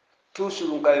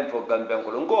toujours ka info Gambia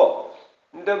ko ngo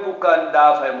nde bukan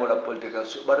da fay mo la politique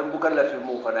so bar bukan la fi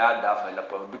mo fa na da fay la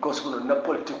politique because kuno na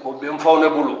politique ko be fawne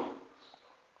bulu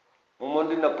mo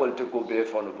mondi na politique ko be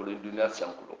fawne bulu dunia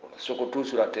sangulo kono so ko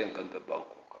toujours aten kan be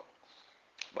banko ka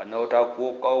banawta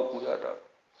ko ku yata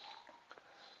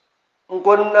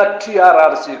ngonna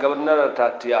TRRC ka na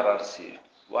ta TRRC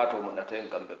wato mo na ten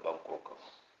kan be banko ka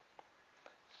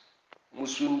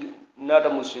musundi nada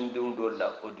musundi ndo la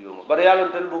audio mo bare yalo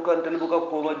tel buka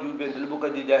ko ma jube tel buka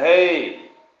jija hey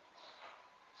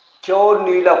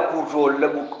kyoni la kurto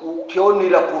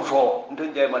ndo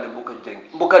jay mane buka jengi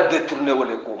buka détourner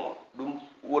wala ko mo dum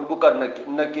wor buka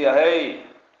naki hey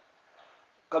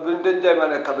kabin den jay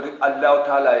mane kabri Allah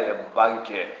taala e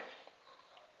banke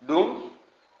dum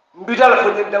mbidal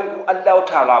ko ni dangu Allah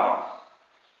taala ma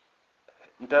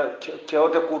nta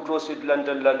kewte kuto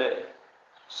sidlante la de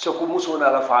soku muso na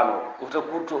la fano o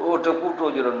ta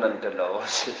kuto jiron nan tella o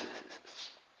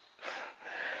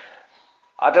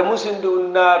ata musindu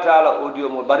na tala audio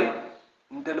mo bari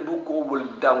ntel bu ko bol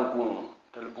dankum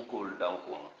tel bu ko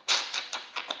dankum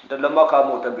ntel maka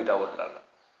mo tambita wala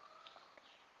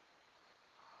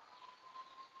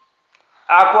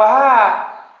ako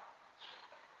ha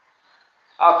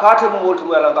akata multi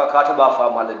wala ka kata ba fa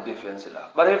mal defense la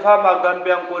bari fa ma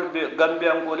gambian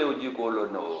ko le uji ko lo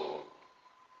no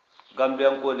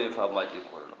gambian ko le fa ma ji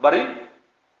ko no bari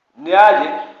niaje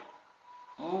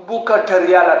mbuka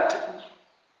tariyala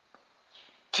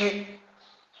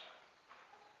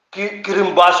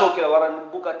kirimbaso ke waran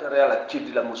mbuka tariyala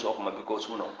kidila muso ko ma because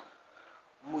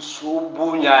muso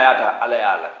bunya yata ala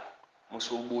yala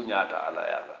muso bunya ta ala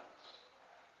yala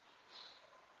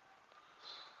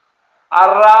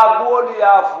arabol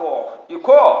yafo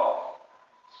iko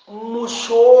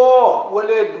muso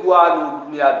wole duwalu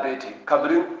duniya beti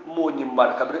kabri mo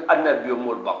nyimmal kabri annabiyo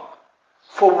mol ba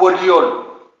fo woliol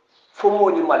fo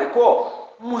mo nyimmal ko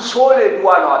muso le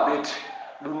duwalu abeti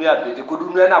duniya beti ko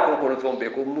duniya na ko fombe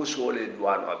ko muso le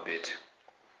duwalu abeti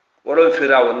wala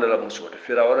firawon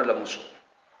la muso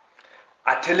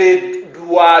atele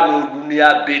duwalu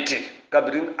duniya beti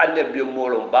kabri annabiyo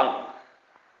mol bang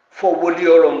fo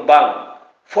woliolon bang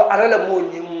fo alala mo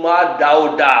nyimma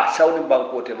dawda sawni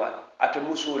bankote ma ate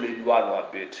musole duwano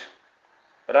abet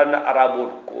ranna arabo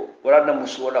ko ranna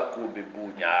musola ko be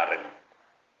buñaare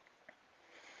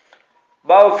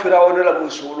bawo firawon la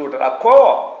musolo ta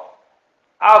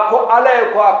ako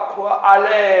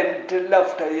ale te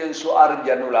lafta yenso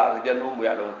arjanu mu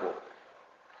yalon ko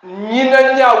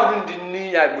nyina nyawundi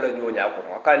ni nyaay bula nyonya ko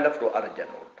akay lafto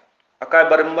arjanu akay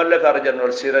bar malle fa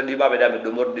arjanol sira di babe dami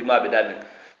do mor di mabe dami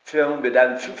fem be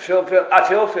dami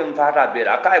fem fata be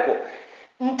akay ko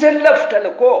ntel laftal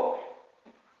ko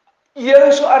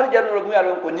yeso arjanol mu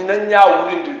yalon ko ni na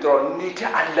nyawundi do ni te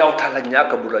allah taala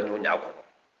nyaka bula nyonya ko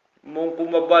mon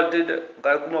kuma balde de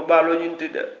kay kuma balo nyinti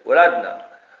de waladna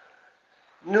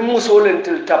ni musolen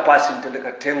tel tapasin tel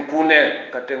ka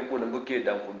tenkune buke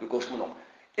dan ko because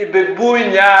ibe bu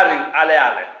nyaari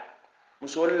ale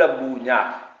musol la bu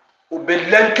nyaa o be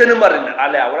lanken marin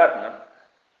ala awratna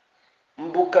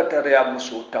mbukatare ya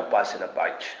muso tapasi la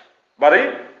baki bari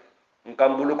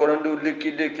nkambulu kono ndu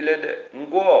likide kilede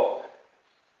ngo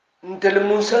ntel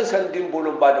musa san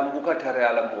dimbolo bada mbukatare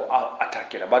ala mo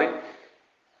attaque la bari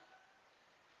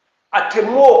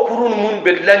atemo kurun mun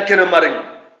be lanken marin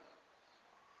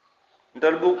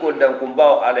ndal bu ko dan ko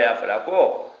baw ala ya fala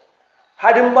ko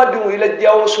hadim baddu ila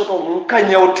jawo soto mun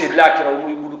kanyawti lakira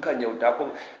muy budu kanyawta ko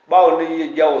bawo ne ye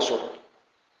jawo soto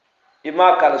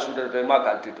ima kala sudar be ma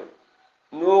kal tito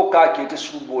no ka ke te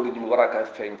subolu ni waraka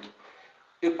fenki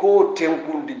e ko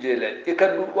tenkundi jele e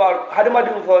kadu wa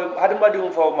hadimadi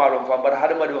fo malo fa bar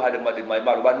hadimadi may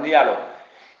malo ban ni yalo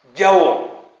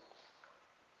jawo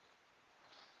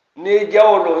ne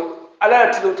jawo lo ala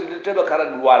tilo tebe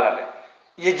karan wala le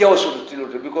ye jawo soto tilo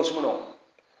because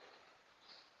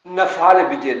na faale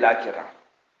bi je lakira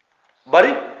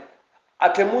bari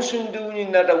ate musun diwni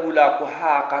nada wula ko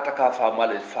ha kata ka fa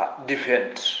mal fa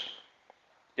defense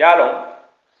yalo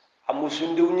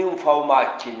amusun diwni fa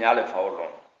ma kinyale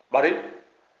fawlon bari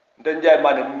den jay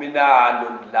mane mina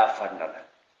non la fandala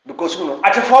because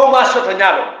ate fa ma soto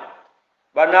nyalo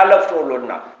ba na lafto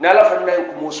lonna na la fanna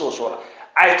ko muso sola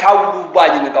ay tawdu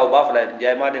baji ni kaw ba fala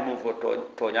jay mane mum fo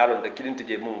to nyalo de kilinti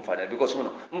je mum fana because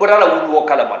mbotala wulu wo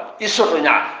kalamal isoto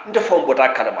nya nde fo mbota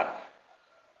kalamal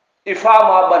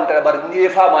ifama bantara bar ni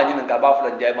ifama nyin ka ba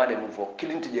fala jay mane mum fo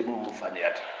kilinti je mum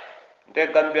faniyat nde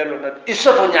gambelo na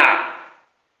isoto nya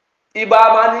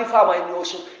ibama ni fama ni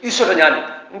oso isoto nya ni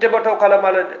nde boto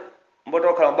kalamal de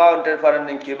mboto kalamal ba on te fana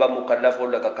ninki ba mukallafo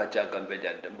la ka kacha gambe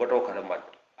jande mboto kalamal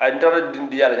ay ndara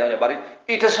dindi yalla nya bari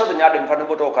ite soto nya dem fana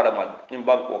mboto kalamal nim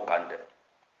banko kande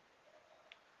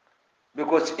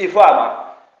because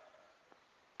ifama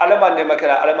alama ne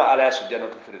makala alama ala sujjana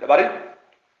to firida bari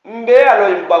mbe alo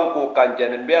imbanko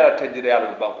kanjane mbe ala tajire alo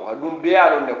imbanko hadum mbe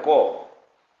alo ne ko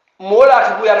mola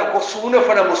to bu yalla ko sunu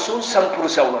fana musun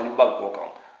 100% wona imbanko kan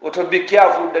oto be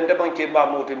careful de banke ma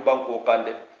moto imbanko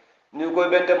kande ni ko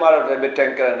bente mala de be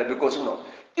tenkere because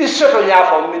isoto nya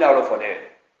fa mina lo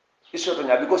fone isoto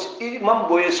nya because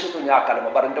mambo isoto nya kala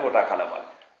bari ndebota kala mal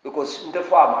because nde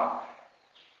fama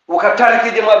wakatari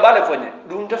ki jema bale fonye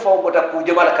dum te faw bota ku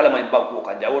jema la kalama banko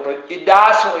kan jawoto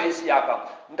idaso esi yakam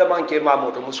ndamanke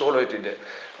mamoto musolo itinde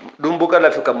dum buka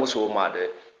la fika muso made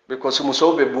because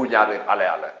muso be buñare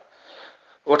ala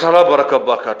o tala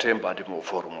baraka temba di mo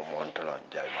forum mo montala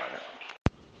jay mana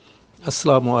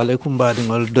Assalamu alaikum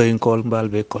baɗigol doyinkol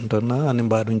mbalɓe contona ani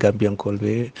mbaɗum gambiyankol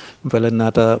ɓe beele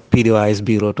nata PDOIS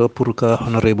bureau to pour que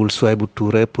honorable Souaibou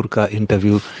Touré pour que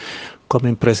interview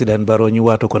commune président Baro ñu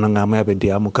wato kono ngamaɓe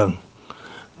ndiyamu kan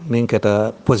min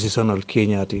keta positionnol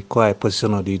keñati ko ay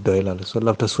positionnol ɗi doylal so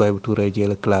lafta Souaibou Touré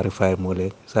jeele clarify mole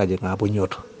sadio ngabo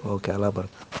ñoto ok ala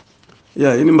baraka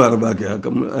ya ini mbara bake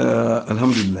akam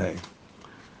alhamdulillah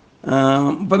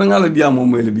pada ngala diamo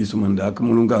mo ele bisu manda akam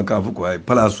lunga ka fu ko ay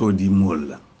palaso di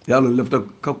molla yalo lefta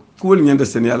ka kul nyanda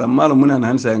sen yala mala munan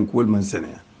han sa en kul man sen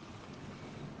ya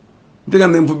diga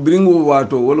nem fu bringo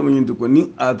wato wala mo nyindi ko ni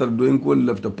atar do en kul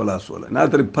lefta palaso la na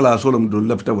atar palaso lam do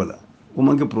lefta wala o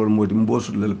manke problème modi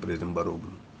mbosul le president barobu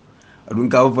adun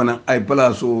ka fa nan ay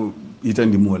palaso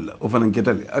itandi molla o fanan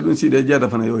ketale adun si de jada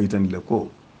fana yo itandi le ko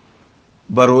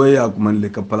baro ya kuman le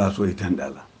ka palaso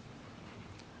itandala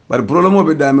bar problème o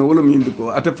be dame wala mi indi ko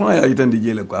ata fa ya itandi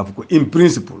jele ko afuko in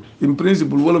principle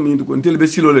wala mi indi ko tel be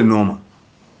silole noma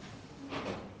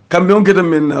kambe on ketam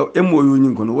men emo yo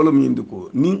nyin ko wala mi indi ko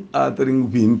ni ataring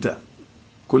binta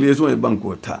ko liaison e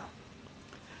banko ta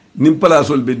nim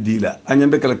palaso be dila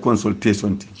anyande kala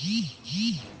consultation ti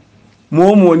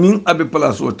momo nin abe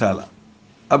palaso tala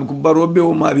abe ko baro be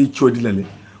o mari chodi lale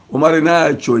o mari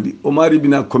na chodi o mari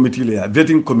bina committee le ya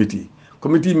vetting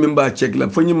committee member check la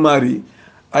fanyi mari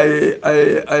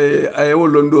ay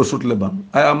wolondo sotle bang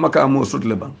ay maka mo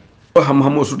sotle bang o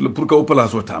ham sotle pour que o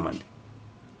place o tamandi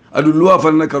adu loi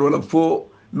fa na karola fo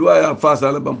loi ya face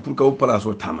ala bang pour que o place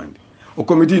o tamandi o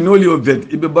committee no li o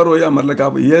vet ibe baro ya marla ka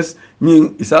yes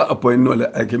nyin isa appoint no le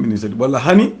ay ke ministre wala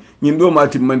hani nyin do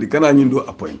mati mandi kana nyin do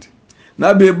appoint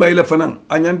na be bayla fanan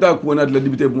anyanda ko na la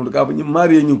député bu ka ba nyin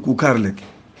mari nyin ku kar lek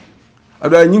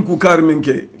adu ay nyin ku kar men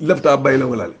ke lafta bayla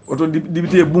wala oto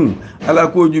député bu ala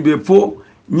ko jube fo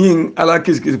nyin ala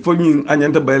kiski fo nyin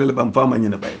anyanta bayla bam fama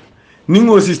nyina bayla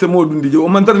ningo système o dundi o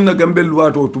mantar na gambel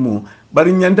wato tumo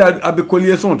bari nyanta abe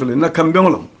colliation to le na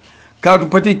kambengolo kaatu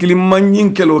pati kilim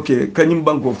manyin keloke kanyim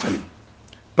banko fali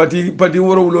pati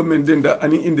worowlo men denda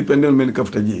ani independent men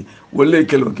kaftaji wolle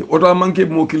keloke oto manke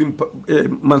mo kilim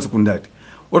mansukundati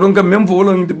oto kam même fo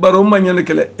wolo baro manyana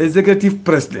kele executive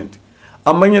president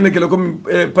amanyana kele comme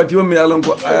pati o me yalon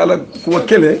ko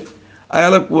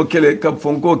ayala ko kele ka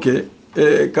fonko ke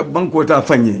ka banko ta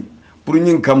fanye pour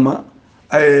nyin kama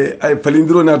ay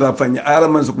falindiro na ta fanye ayala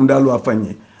mansukundalo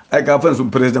afanye ay ka fan su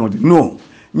president no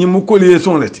nyi mu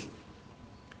colliation lati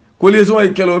colliation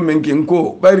ay kelo men kin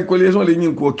ko bari colliation le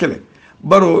nyin ko kele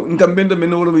baro ngam benda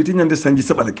men wolo mi tinyande sanji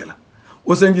sabala kala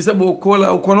o sanji sabo ko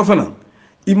la ko no fana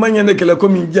i manyane kala ko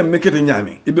min jamme kete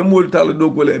nyame ibe mol tala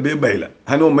do ko le be bayla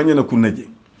hano manyana kunnaje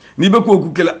ni be ko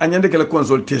ku kala anyande kala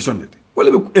consultation de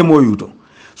wala be MOU to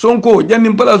sonko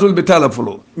jannim palasol be tala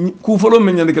folo ku folo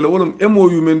men nyande kala wolo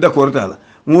MOU men d'accord tala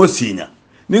ngo signa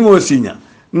ni ngo signa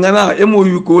ngana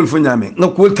MOU ko wol fo nyame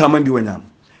ngakol tamandi wanyam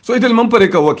so itel man pare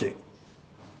ka woke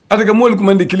ataka mol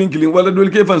kumandi kilin wala dol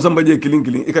ke fan samba je kilin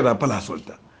ikata pala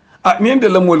solta niende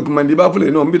la mol kumandi ba fule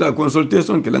no mbida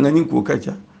consultation kila ngani ko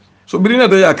kacha so birina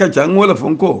da ya kacha ngola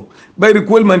fonko bayri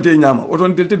kol mante nyama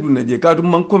oton telte dunna je katu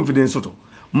man confidence soto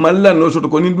malla no soto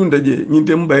ko ni dunda je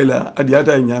nyinte mbayla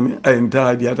adiyata nyame ayenta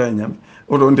adiyata nyame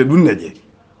oton te dunna je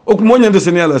o ko monya de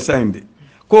senala sainde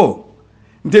ko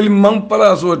ntel man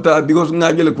pala sota because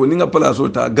ngajele ko ninga pala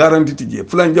sota garantie tije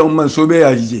fulan jaw man sobe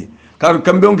ya je kar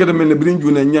kambe on kede men brin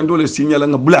juna nyando le signala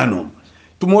nga bulano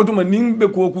tumotuma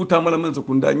nimbe ko ku tamala man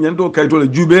sakunda nyando kayto le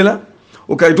jubela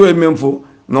o kayto e memfo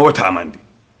nga wata mandi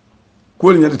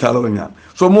ko le nyande talo nya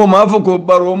so mo ma fo ko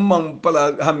baro man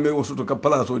pala hamme o soto ka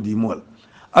pala so di mol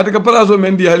ataka pala so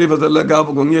men di halifa sallallahu ga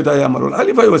ko ngeta ya marol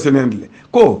halifa yo senendle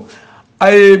ko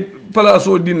ay pala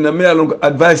so dinna me alon ko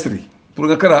advisory pour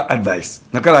nga kara advice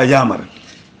nga kara yamar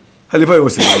halifa yo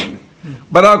senendle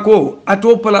barako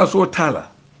ato pala so tala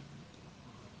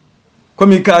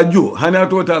komi ka jo hana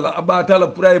to tala aba tala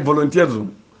pray volunteers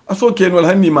aso kenwal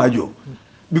hanni majo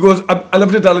because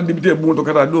alafta tala dibite bu to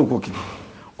kata do ko ki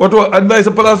oto advice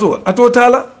palaso ato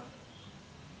tala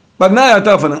bana ya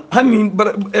ta fana hanni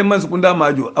e man sukunda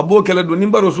majo abokela do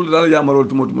nimbaro sul dala ya marol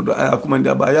tumo do aya kuma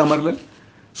nda ba ya marlan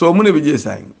so mune be je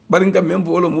sai barin kam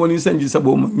membo wolo woni sanji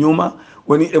sabo nyoma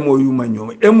woni MOU ma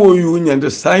nyoma MOU nyande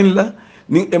sign la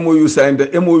ni MOU sign da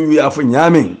MOU ya fa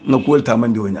nyamen na ko ta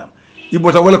mande wonyam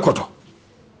ibota wala koto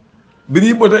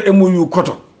biri bota MOU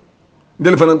koto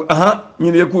del fana aha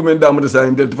ñine yeku men damu de sa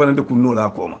del fana de kunno la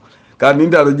koma ka ni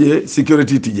dara je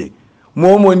security tije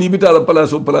momo ni bitala place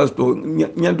to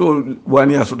ñanto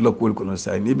wani asot la ko no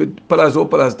sa ni be place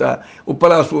ta o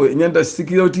place ñanda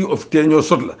security of tenyo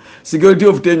sotla security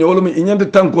of tenyo wala mi ñanda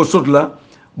tanko sotla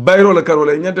bayro la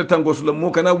karola ñanda tanko sotla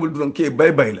mo kana wul don ke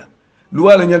bay la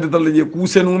luwa la nyande dal je ku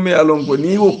senu me alon ko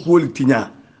ni wo ko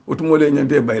tinya o to mo le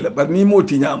nyande bayla bar ni mo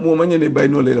tinya mo ma nyande bay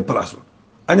no le place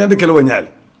anyande kelo wanyali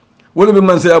wala be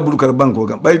man say abul kar banko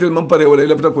gam baytel man pare wala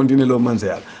lafta continue lo man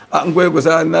say ngoy ko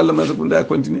sa na la man sa kunda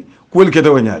continue ko kete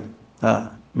wanyali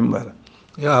mimbara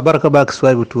ya baraka bak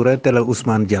Souaibou Touré tela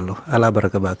Ousmane Diallo ala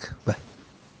baraka bak bay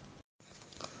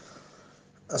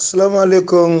assalamu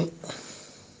alaikum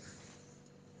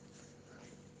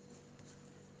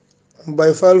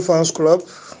Baye Fall Fans Club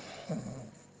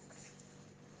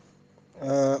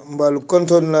mbalu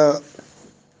konton na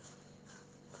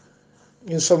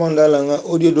ñu somandala nga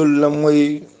audio dol lam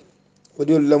moy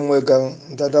kan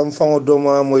tatam fango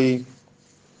doma moy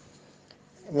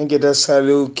min geta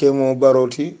Saliou Kemo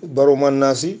Baroti baro man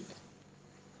nasi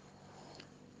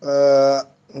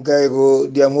gay go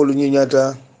diamolu ñi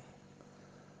ñata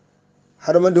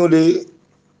hadama de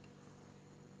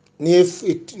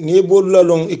ni bodula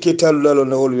long iketalu lalo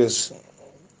na always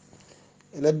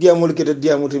ila diamol kete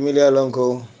diamuti milialon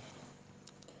ko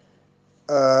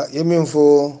yemin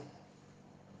fo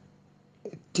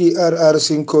TRR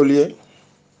Sinkolye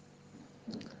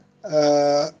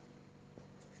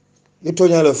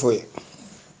yitoñale foye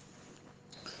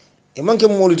e manke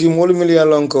moluti molu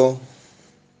milialon ko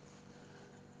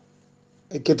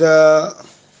iketa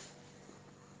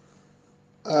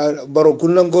baro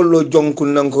kunnankolo jong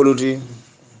kunnankoluti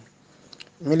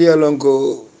milialon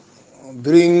ko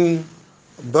bring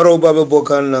baro babe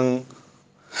bokan nan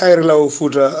hayr law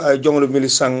futa ay jonglo mili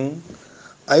sang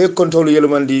ay kontolu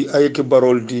yelmandi ay ke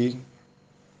barol di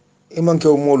imanke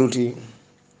o moluti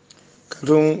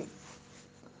katum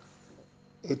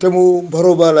temu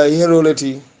baro bala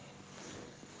yeloleti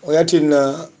o yatin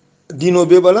dino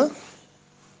be bala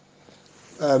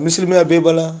muslimiya be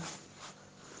bala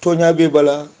tonya be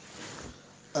bala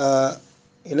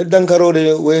ina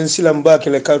dankarode wayen silam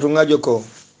bakele katu ngajo ko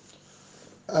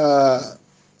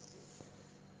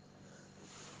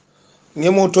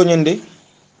ngemo tonyande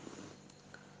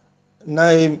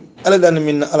nay aladan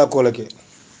minna ala kolake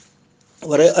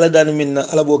wara aladan minna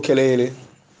ala bo kelele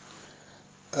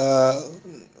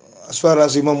as far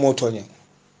as imam mo tonya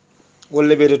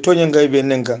wolle be de tonya ngay be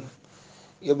nenkan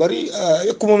e bari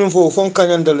yakuma min fo fon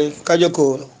kanyandale kajo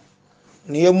ko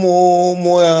ni mo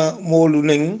moya molu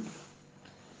nen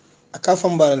aka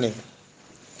fambala ne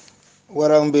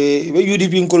warambe be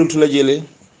UDP ko tula jele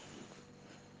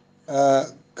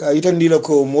ka itandila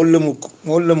ko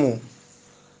mollemu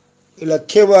ila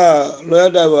keba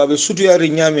loyada be sutuyari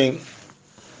nyame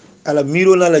ala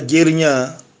miro na la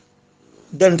jernya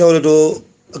dan tawle to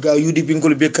ga UDP ko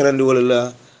be karande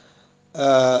wala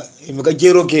mi ga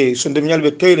jero ke so dem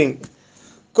nyalbe tayring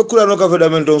ko kurano ka feda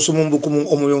men don sumum bu kum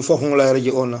o mo yon fa hon la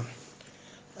raji ona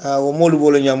wo molu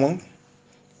bolo nyamo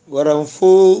waram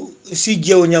fo si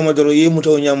jew nyama doro yemu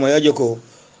taw nyama yaje ko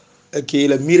ke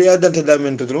la mire ya dante da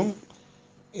men to dron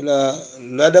ila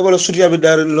la dabala sutiya be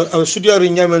dar sutiya ri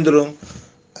nyama dron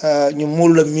ñu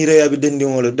molu la mire ya be dandi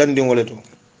wala to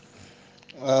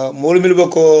molu mil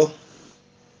bako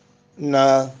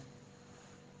na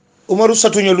Umaru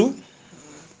Satuñolu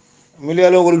mili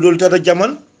alo wol dol tata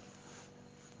jaman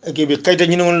ke be kayta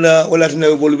ñi non la wala tan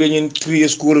bol be ñen trier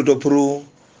school to pro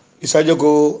isajo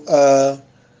ko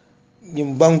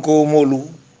ñim banko molu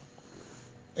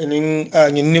enin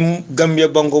ñi nim Gambia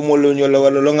banko molu ñola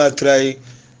wala lo nga tray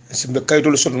simbe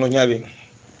kaytol sotno ñaabe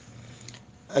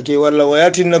ake wala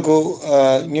wayati nako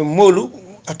ñim molu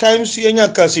at times ye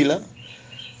ñaka sila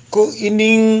ko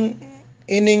inin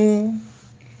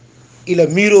ila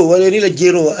miro wala ni la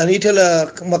jero anita la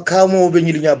makamo be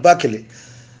ñi nya bakele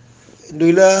do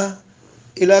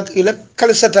ila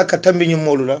kalsata ka tambi ñim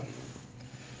molu la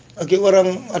ake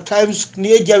waram at times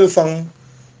ni e jabe fang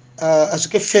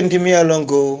aske fenti mi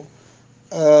alongo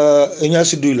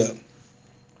nyasi duila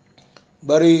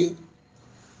bari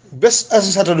best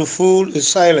asata do full is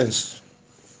silence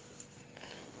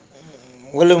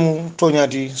wala mu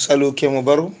tonyati Saliou Kemo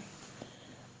Baro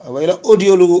wayla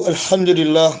audio lu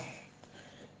alhamdulillah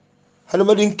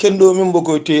halamadin kendo min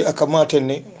bokote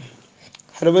akamatene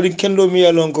halamadin kendo mi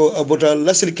alongo abota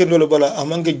lasil kendo la bala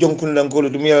amange jonkun lankolo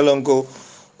mi alongo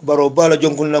Baro bala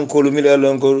jonkun lankolo mi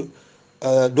alongo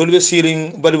dolbe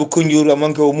siring badibu kunjur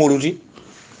amanke o moluti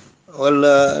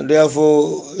walla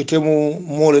defo itemu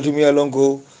molati mi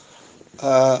alongo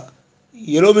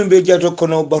yelo min be jato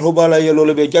kono Baro bala yelo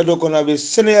be jato kono be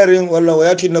seneyaring walla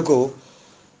wayati nako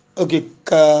okay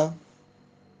ka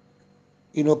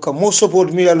ka mo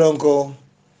support mi alongo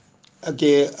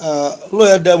ake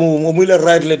loya damu mo mi la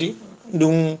right lati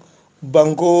dum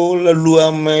banko la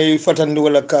loi may fatandi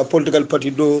wala ka political party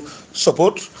do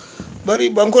support bari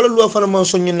bankola luwa fana man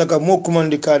sonyin naka mo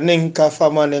kumandi ka nen ka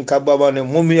fama nen ka baba nen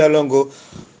momi ya longo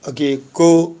okay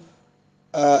ko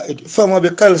fama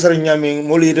be kal sar nyame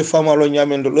mo li de fama lo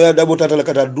nyame do lo ya dabo tata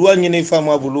kata duwa nyine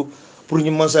fama bulu pour ñu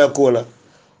mansa ko la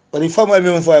bari fama me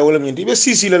mo fa wala ñi be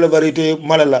sisi la bari te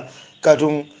malala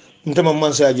katum ntama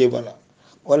mansa je bala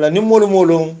wala ni molo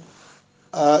molo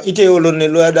ite yolon ne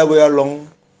lo ya dabo ya long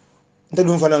nta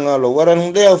dum fana ngalo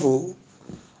waran de yafu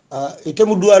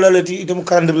itemu duwala lati itemu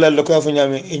karandir la ko fa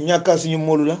nyame e nyaka suñu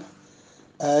molu la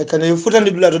kane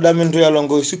futandi dula to damen to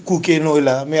yalongo sikku ke no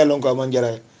la me yalongo man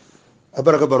jara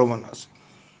baraka baro man